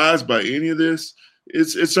surprised by any of this,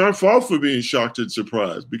 it's our fault for being shocked and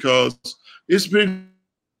surprised, because it's been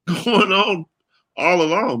going on all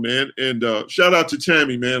along, man. And shout out to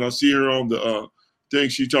Tammy, man. I see her on the thing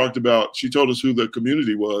she talked about. She told us who the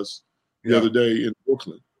community was the other day in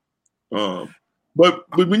Brooklyn. But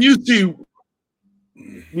when you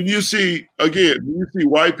see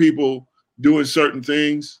white people doing certain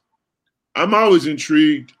things, I'm always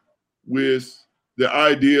intrigued with the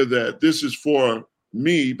idea that this is for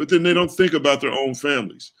me, but then they don't think about their own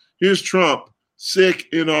families. Here's Trump, sick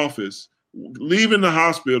in office, leaving the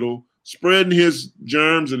hospital, spreading his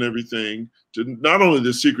germs and everything to not only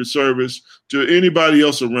the Secret Service, to anybody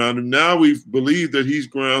else around him. Now we believe that he's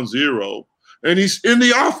ground zero, and he's in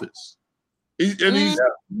the office. He's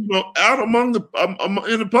out among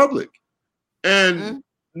in the public, and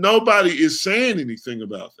nobody is saying anything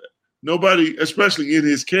about that. Nobody, especially in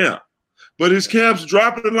his camp. But his camp's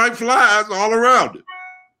dropping like flies all around it.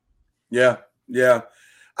 Yeah.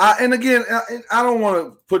 And again, I don't want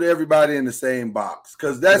to put everybody in the same box,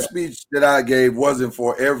 because that speech that I gave wasn't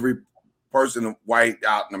for every person white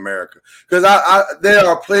out in America. Because there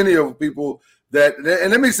are plenty of people that,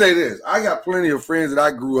 and let me say this, I got plenty of friends that I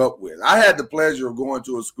grew up with. I had the pleasure of going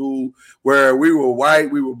to a school where we were white,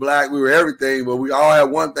 we were black, we were everything, but we all had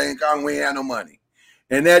one thing in common: we had no money.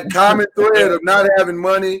 And that common thread of not having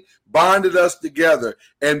money bonded us together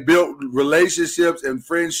and built relationships and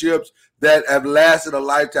friendships that have lasted a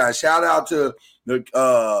lifetime. Shout out to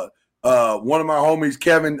one of my homies,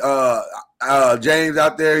 Kevin James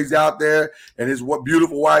out there. He's out there, and his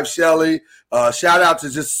beautiful wife, Shelly. Shout out to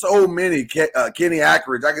just so many, Kenny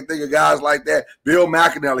Ackridge. I can think of guys like that. Bill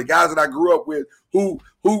McAnally, guys that I grew up with, who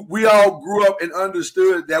we all grew up and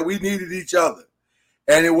understood that we needed each other.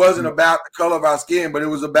 And it wasn't about the color of our skin, but it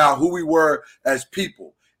was about who we were as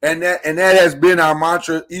people. And that has been our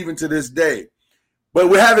mantra even to this day. But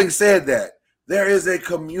with having said that, there is a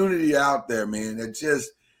community out there, man, that just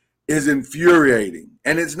is infuriating.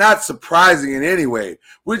 And it's not surprising in any way.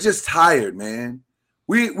 We're just tired, man.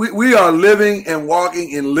 We are living and walking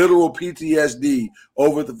in literal PTSD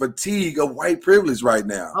over the fatigue of white privilege right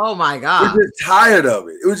now. Oh my God. We're just tired of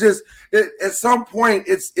it. It was just at some point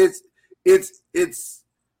it's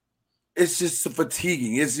just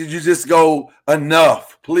fatiguing. You just go,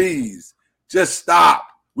 enough, please, just stop.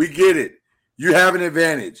 We get it. You have an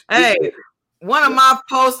advantage. Hey, one of my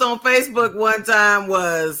posts on Facebook one time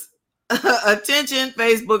was, attention,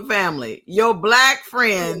 Facebook family, your black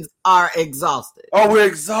friends are exhausted. Oh, we're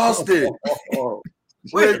exhausted.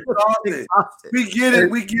 We're exhausted. We get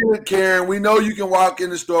it, Karen. We know you can walk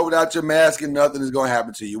in the store without your mask and nothing is going to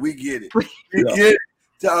happen to you. We get it. We get it.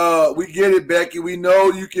 We get it, Becky. We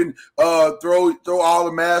know you can throw all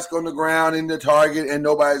the masks on the ground in the Target and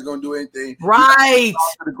nobody's going to do anything. Right.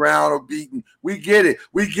 To the ground or beaten. We get it.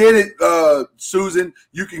 We get it, Susan.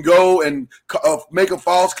 You can go and make a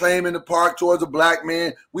false claim in the park towards a black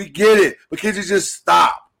man. We get it. But can you just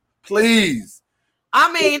stop, please?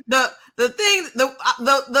 I mean, the thing,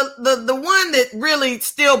 the one that really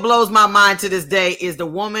still blows my mind to this day is the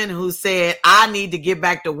woman who said, "I need to get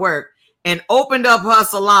back to work," and opened up her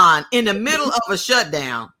salon in the middle of a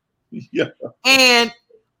shutdown, and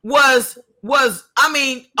was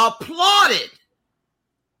applauded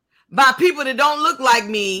by people that don't look like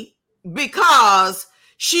me, because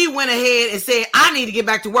she went ahead and said, "I need to get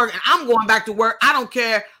back to work, and I'm going back to work. I don't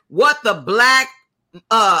care what the black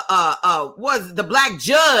was the black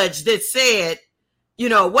judge that said,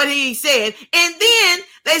 what he said." And then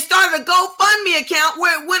they started a GoFundMe account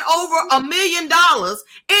where it went over $1 million. And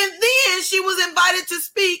then she was invited to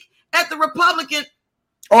speak at the Republican.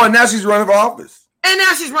 Oh, and now she's running for office. If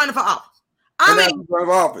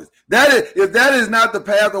that is not the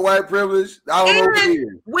path of white privilege, I don't know what it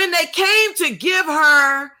is. When they came to give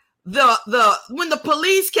her when the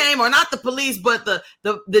police came, or not the police, but the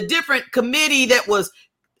different committee that was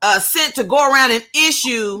sent to go around and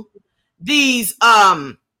issue these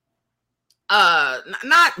not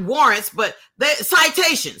warrants, but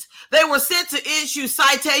citations. They were sent to issue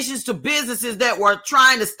citations to businesses that were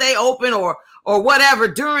trying to stay open or whatever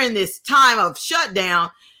during this time of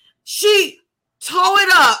shutdown. She tore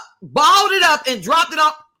it up, balled it up, and dropped it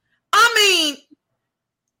off. I I mean,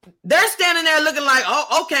 they're standing there looking like,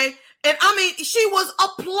 oh, okay. And I mean, she was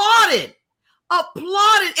applauded.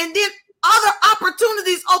 And then other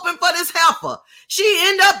opportunities open for this heifer. She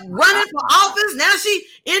ended up running for office. Now she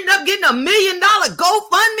ended up getting $1 million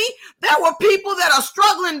GoFundMe. There were people that are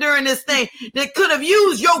struggling during this thing that could have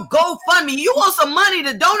used your GoFundMe. You want some money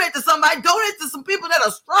to donate to somebody, donate to some people that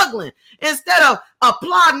are struggling instead of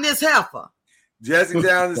applauding this heifer. Jesse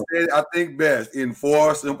Townsend said, I think best in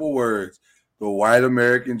 4 simple words, the white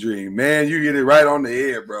American dream. Man, you hit it right on the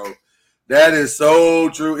head, bro. That is so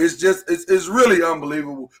true. It's just, it's really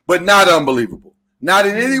unbelievable, but not unbelievable. Not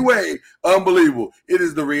in any way unbelievable. It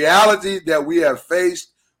is the reality that we have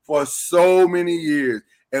faced for so many years,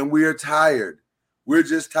 and we are tired. We're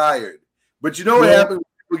just tired. But you know what happens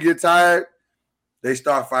when people get tired? They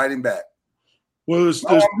start fighting back. Well,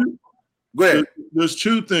 go ahead. There's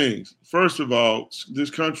two things. First of all, this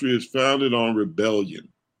country is founded on rebellion.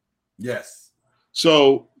 Yes.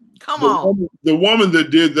 So come on. The woman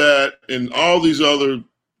that did that and all these other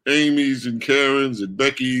Amy's and Karen's and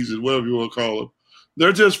Becky's and whatever you want to call them,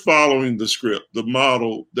 they're just following the script, the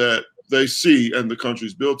model that they see and the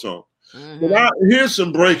country's built on. Mm-hmm. But here's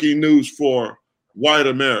some breaking news for white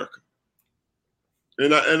America.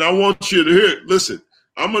 And I want you to hear it. Listen,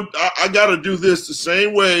 I got to do this the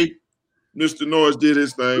same way Mr. Norris did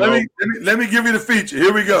his thing. Let me give you the feature.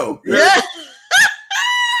 Here we go. Yeah.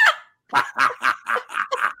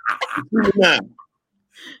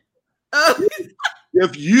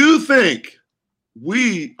 If you think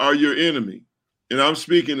we are your enemy, and I'm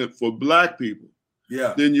speaking for black people,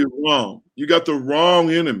 then you're wrong. You got the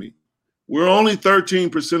wrong enemy. We're only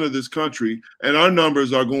 13% of this country, and our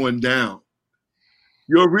numbers are going down.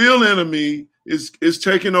 Your real enemy is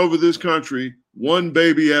taking over this country one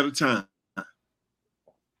baby at a time.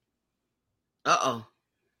 Uh-oh.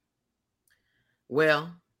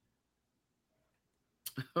 Well.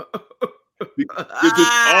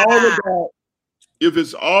 If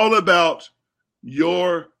it's all about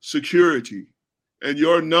your security and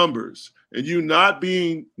your numbers and you not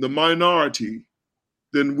being the minority,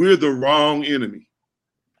 then we're the wrong enemy.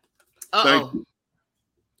 Thank you.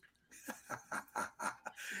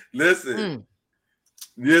 Listen,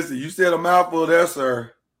 you said a mouthful there,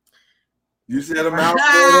 sir. You said a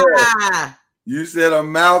mouthful there. You said a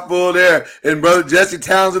mouthful there. And Brother Jesse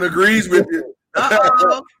Townsend agrees with you.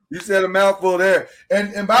 You said a mouthful there.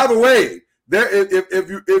 And by the way, there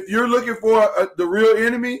if you're looking for the real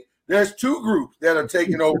enemy, there's 2 groups that are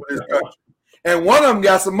taking over this country. And one of them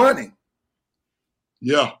got some money.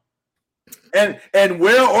 Yeah. And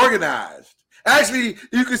well organized. Actually,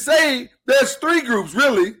 you could say there's 3 groups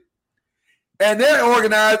really. And they're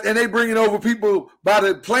organized and they bringing over people by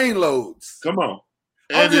the plane loads. Come on.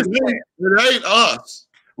 And it ain't us.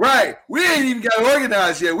 Right. We ain't even got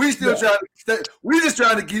organized yet. We still trying to we just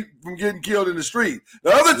trying to keep from getting killed in the street.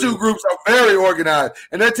 The other 2 groups are very organized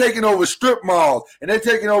and they're taking over strip malls and they're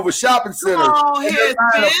taking over shopping centers and they're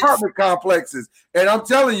buying apartment complexes. And I'm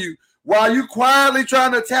telling you, while you quietly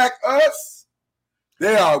trying to attack us,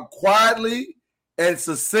 they are quietly and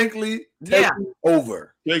successfully taking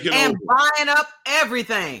over. Buying up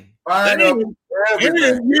everything. And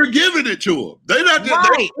you're giving it to them. They're not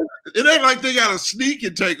it ain't like they got to sneak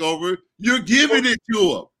and take over. You're giving it to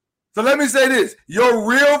them. So let me say this. Your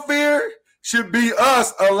real fear should be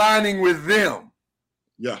us aligning with them.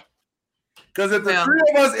 Yeah. Because if the 3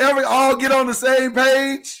 of us ever all get on the same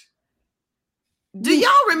page. Do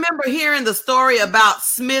y'all remember hearing the story about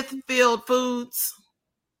Smithfield Foods?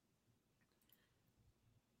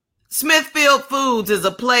 Smithfield Foods is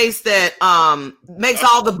a place that makes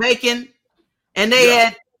all the bacon, and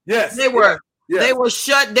they were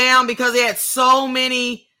shut down because they had so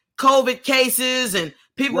many COVID cases, and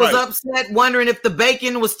people was upset, wondering if the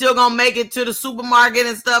bacon was still gonna make it to the supermarket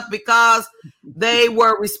and stuff because they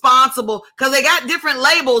were responsible because they got different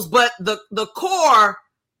labels, but the core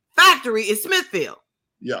factory is Smithfield.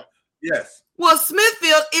 Yeah. Yes. Well,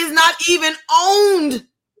 Smithfield is not even owned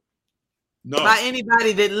by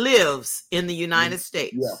anybody that lives in the United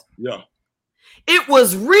States. Yeah. It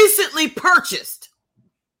was recently purchased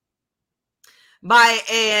by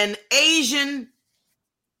an Asian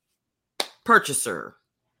purchaser.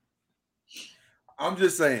 I'm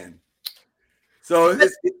just saying. So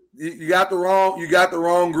you got the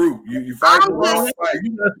wrong group. You fight the wrong fight.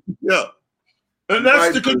 Yeah. And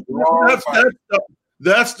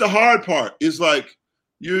that's the hard part. Is like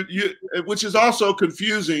you which is also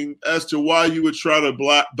confusing as to why you would try to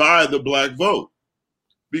buy the black vote.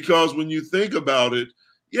 Because when you think about it,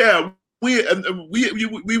 we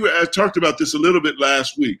talked about this a little bit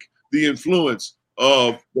last week, the influence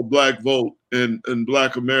of the black vote and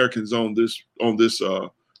black Americans on this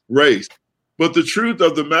race. But the truth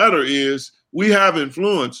of the matter is we have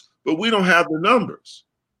influence, but we don't have the numbers.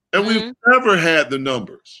 And we've never had the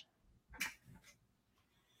numbers.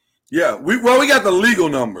 Yeah, we got the legal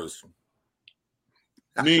numbers.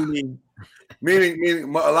 Meaning a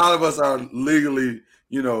lot of us are legally,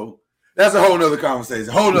 that's a whole nother conversation,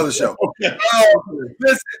 a whole nother show. Okay.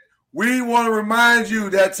 Listen, we want to remind you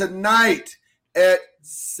that tonight at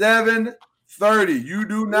 7:30, you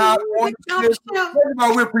do not want to miss.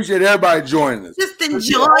 We appreciate everybody joining us. Just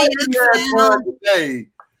enjoy it. Today,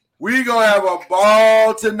 we're going to have a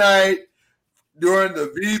ball tonight during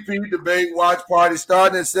the VP debate watch party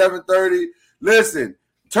starting at 7:30. Listen,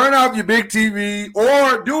 turn off your big TV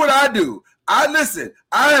or do what I do. I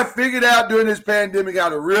have figured out during this pandemic how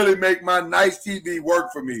to really make my nice TV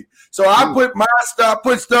work for me. So I put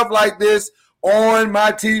stuff like this on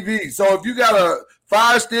my TV. So if you got a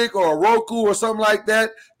Fire Stick or a Roku or something like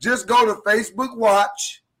that, just go to Facebook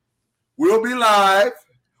Watch. We'll be live,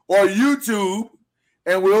 or YouTube,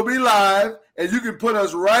 and we'll be live. And you can put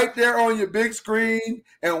us right there on your big screen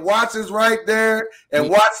and watch us right there and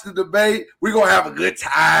watch the debate. We're going to have a good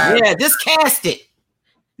time. Yeah, just cast it.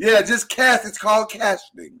 Yeah, just cast. It's called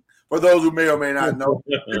casting. For those who may or may not know.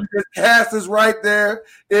 Just cast us right there.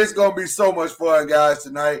 It's going to be so much fun, guys,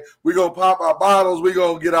 tonight. We're going to pop our bottles. We're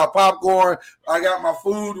going to get our popcorn. I got my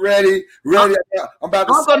food ready. I'm about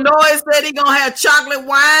to Uncle Noise said he's going to have chocolate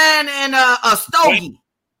wine and a stogie.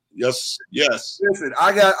 Yes. Listen,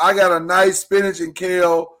 I got a nice spinach and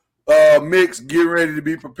kale mix getting ready to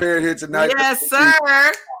be prepared here tonight. Yes,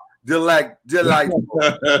 sir. Delightful.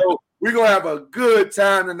 So we're going to have a good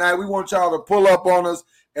time tonight. We want y'all to pull up on us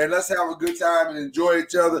and let's have a good time and enjoy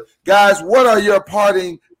each other. Guys, what are your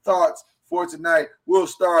parting thoughts for tonight? We'll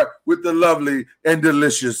start with the lovely and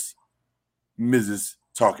delicious Mrs.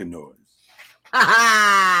 Talking Noise.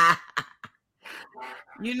 I'm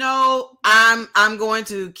going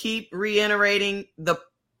to keep reiterating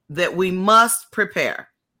that we must prepare.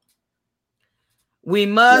 We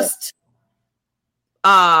must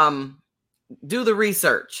do the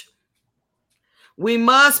research. We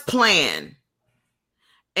must plan,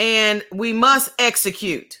 and we must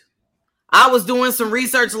execute. I was doing some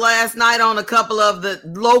research last night on a couple of the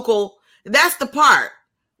local. That's the part.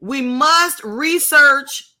 We must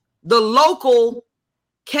research the local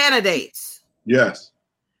candidates. Yes.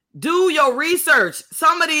 Do your research.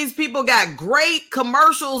 Some of these people got great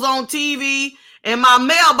commercials on TV, and my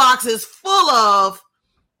mailbox is full of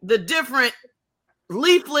the different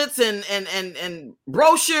leaflets and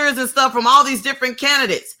brochures and stuff from all these different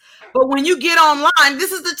candidates. But when you get online,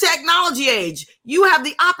 this is the technology age. You have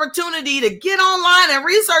the opportunity to get online and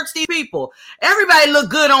research these people. Everybody look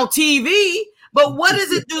good on TV, but what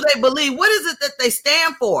is it do they believe? What is it that they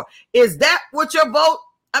stand for? Is that what your vote?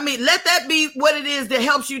 I mean, let that be what it is that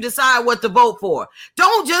helps you decide what to vote for.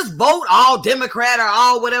 Don't just vote all Democrat or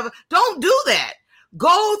all whatever. Don't do that.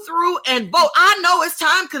 Go through and vote. I know it's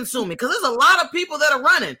time consuming because there's a lot of people that are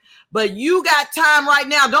running, but you got time right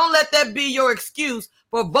now. Don't let that be your excuse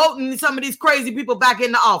for voting some of these crazy people back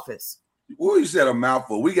in the office. Well, you said a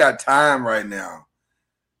mouthful. We got time right now.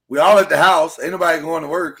 We all at the house. Ain't nobody going to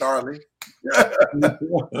work, Carly.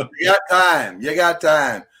 You got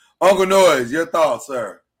time. Uncle Noise, your thoughts,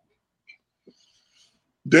 sir?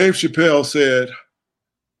 Dave Chappelle said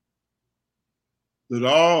that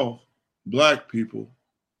all Black people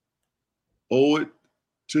owe it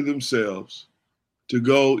to themselves to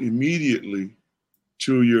go immediately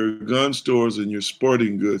to your gun stores and your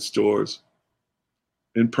sporting goods stores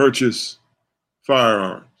and purchase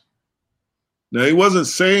firearms. Now, he wasn't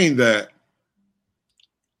saying that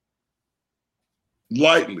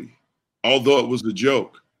lightly, although it was a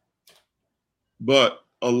joke. But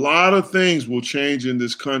a lot of things will change in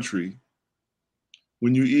this country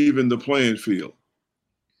when you even the playing field.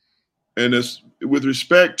 And it's with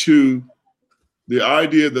respect to the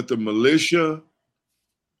idea that the militia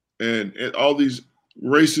and all these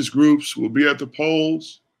racist groups will be at the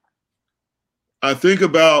polls. I think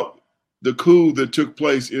about the coup that took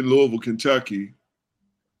place in Louisville, Kentucky,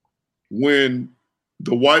 when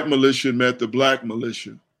the white militia met the Black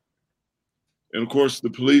militia. And of course, the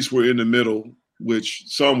police were in the middle, which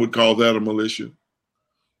some would call that a militia.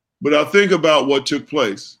 But I think about what took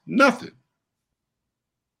place. Nothing.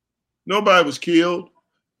 Nobody was killed.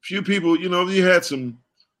 Few people, you had some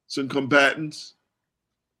combatants.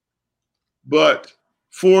 But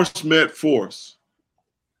force met force.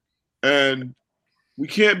 And we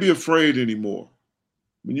can't be afraid anymore.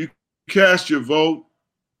 When you cast your vote,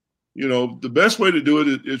 the best way to do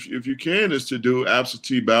it, if you can, is to do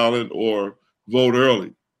absentee ballot or vote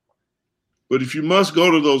early. But if you must go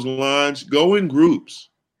to those lines, go in groups.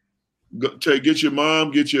 Get your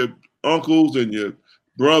mom, get your uncles and your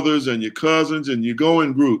brothers and your cousins, and you go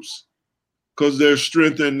in groups because there's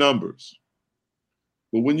strength in numbers.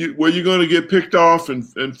 But where you're going to get picked off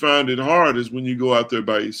and find it hard is when you go out there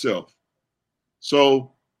by yourself.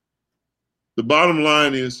 So the bottom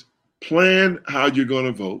line is plan how you're going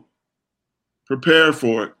to vote, prepare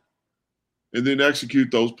for it, and then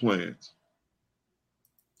execute those plans.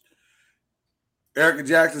 Erica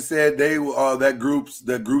Jackson said that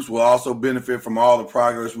groups will also benefit from all the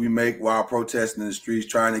progress we make while protesting in the streets,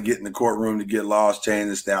 trying to get in the courtroom to get laws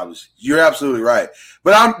changed, established. You're absolutely right.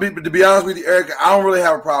 But to be honest with you, Erica, I don't really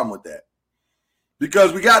have a problem with that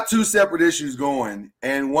because we got two separate issues going.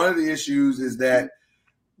 And one of the issues is that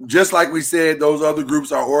just like we said, those other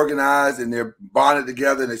groups are organized and they're bonded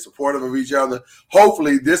together and they're supportive of each other.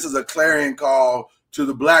 Hopefully this is a clarion call to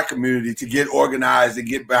the Black community to get organized and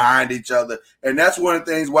get behind each other. And that's one of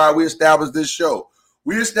the things why we established this show.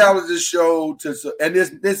 We established this show and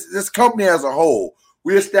this company as a whole,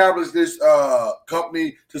 we established this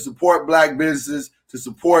company to support Black businesses, to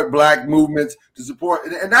support Black movements, to support,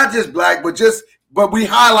 and not just Black, but we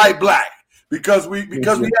highlight Black because we have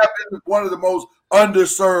been one of the most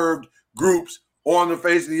underserved groups on the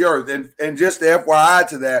face of the earth. And just the FYI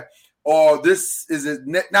to that, this is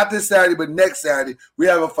not this Saturday, but next Saturday, we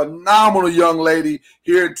have a phenomenal young lady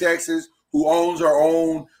here in Texas who owns her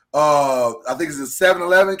own, I think it's a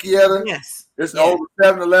 7-Eleven, Kieta? Yes. It's over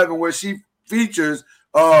 7-Eleven where she features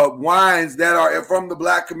wines that are from the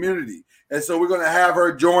Black community. And so we're going to have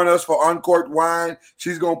her join us for Uncorked Wine.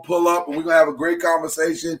 She's going to pull up and we're going to have a great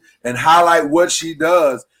conversation and highlight what she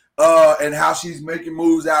does and how she's making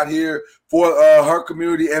moves out here for her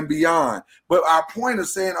community and beyond. But our point of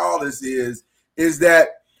saying all this is that,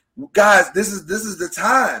 guys, this is the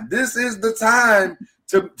time. This is the time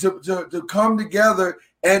to come together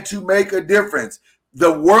and to make a difference.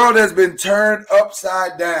 The world has been turned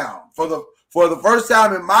upside down. For the first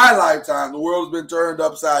time in my lifetime, the world has been turned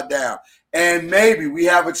upside down. And maybe we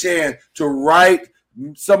have a chance to right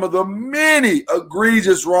some of the many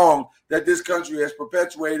egregious wrongs that this country has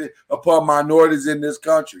perpetuated upon minorities in this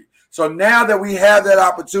country. So now that we have that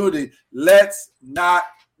opportunity, let's not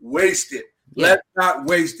waste it. Let's not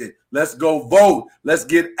waste it. Let's go vote. Let's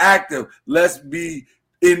get active. Let's be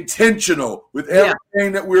intentional with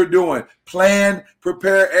everything that we're doing. Plan,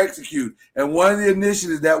 prepare, execute. And one of the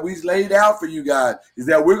initiatives that we laid out for you guys is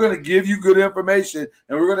that we're going to give you good information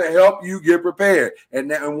and we're going to help you get prepared.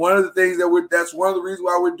 And one of the things that's one of the reasons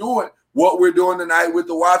why we're doing what we're doing tonight with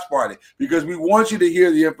the watch party, because we want you to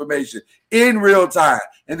hear the information in real time.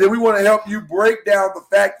 And then we want to help you break down the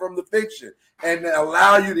fact from the fiction and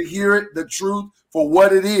allow you to hear it, the truth, for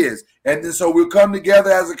what it is. And then so we'll come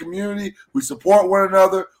together as a community. We support one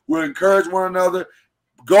another. We'll encourage one another.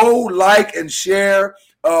 Go like and share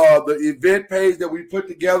the event page that we put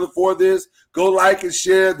together for this. Go like and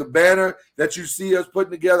share the banner that you see us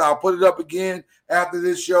putting together. I'll put it up again after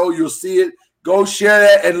this show. You'll see it. Go share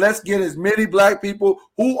that, and let's get as many Black people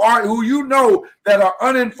who you know that are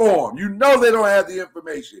uninformed. You know they don't have the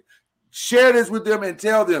information. Share this with them and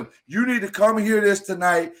tell them you need to come hear this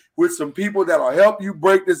tonight with some people that will help you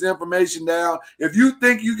break this information down. If you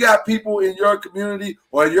think you got people in your community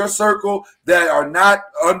or in your circle that are not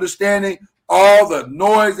understanding all the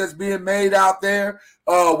noise that's being made out there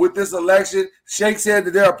with this election, Shake said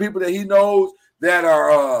that there are people that he knows that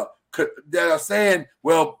are saying,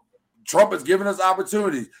 well, Trump is giving us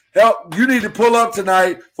opportunities. Help! You need to pull up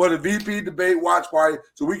tonight for the VP debate watch party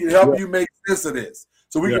so we can help you make sense of this.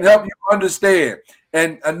 So we can help you understand.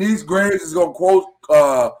 And Anise Graves is going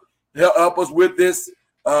to help us with this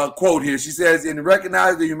quote here. She says, in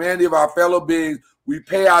recognizing the humanity of our fellow beings, we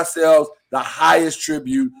pay ourselves the highest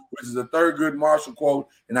tribute, which is a Thurgood Marshall quote.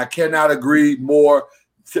 And I cannot agree more.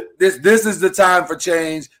 This is the time for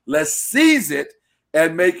change. Let's seize it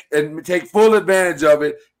and take full advantage of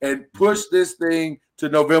it and push this thing to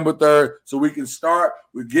November 3rd so we can start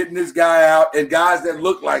with getting this guy out and guys that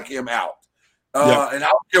look like him out. And I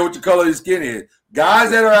don't care what the color of your skin is.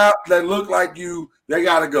 Guys that are out that look like you, they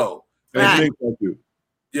got to go. Right.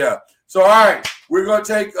 Yeah. So, all right, we're going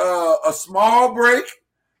to take a small break.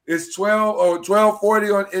 It's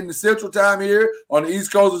 12:40 in the Central Time here. On the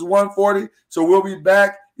East Coast, it's 1:40. So we'll be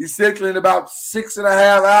back essentially in about 6.5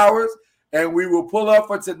 hours. And we will pull up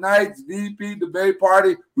for tonight's VP debate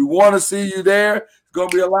party. We want to see you there. It's going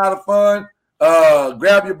to be a lot of fun.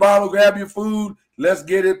 Grab your bottle, grab your food. Let's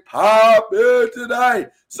get it poppin'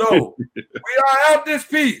 tonight. So we are out this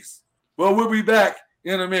piece, but we'll be back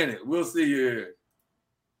in a minute. We'll see you here.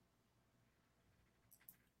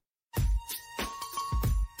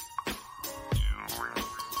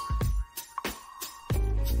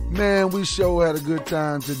 Man, we sure had a good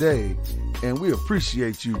time today, and we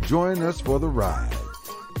appreciate you joining us for the ride.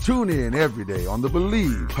 Tune in every day on the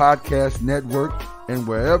Believe Podcast Network and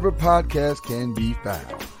wherever podcasts can be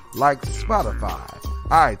found, like Spotify,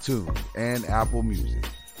 iTunes, and Apple Music,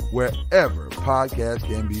 wherever podcasts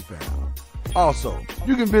can be found. Also,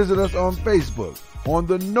 you can visit us on Facebook on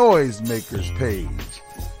the Noisemakers page.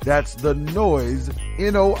 That's the Noise,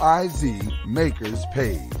 N-O-I-Z, Makers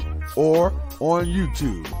page. Or on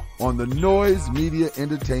YouTube on the Noise Media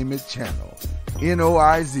Entertainment channel.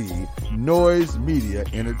 N-O-I-Z, Noise Media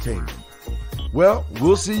Entertainment. Well,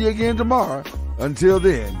 we'll see you again tomorrow. Until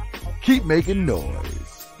then, keep making noise.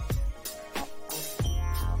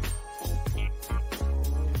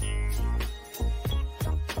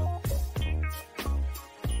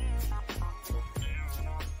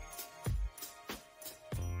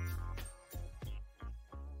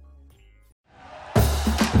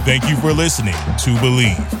 Thank you for listening to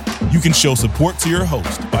Believe. You can show support to your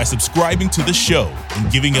host by subscribing to the show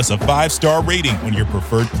and giving us a 5-star rating on your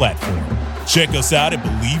preferred platform. Check us out at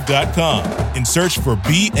Believe.com and search for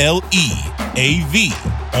BLEAV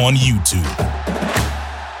on YouTube.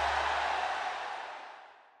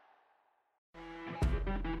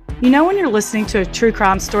 You know when you're listening to a true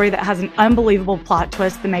crime story that has an unbelievable plot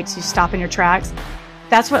twist that makes you stop in your tracks?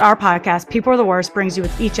 That's what our podcast, People Are the Worst, brings you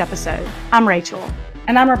with each episode. I'm Rachel.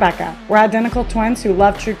 And I'm Rebecca. We're identical twins who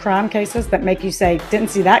love true crime cases that make you say, didn't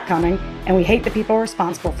see that coming, and we hate the people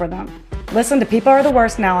responsible for them. Listen to People Are the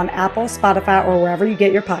Worst now on Apple, Spotify, or wherever you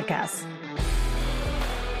get your podcasts.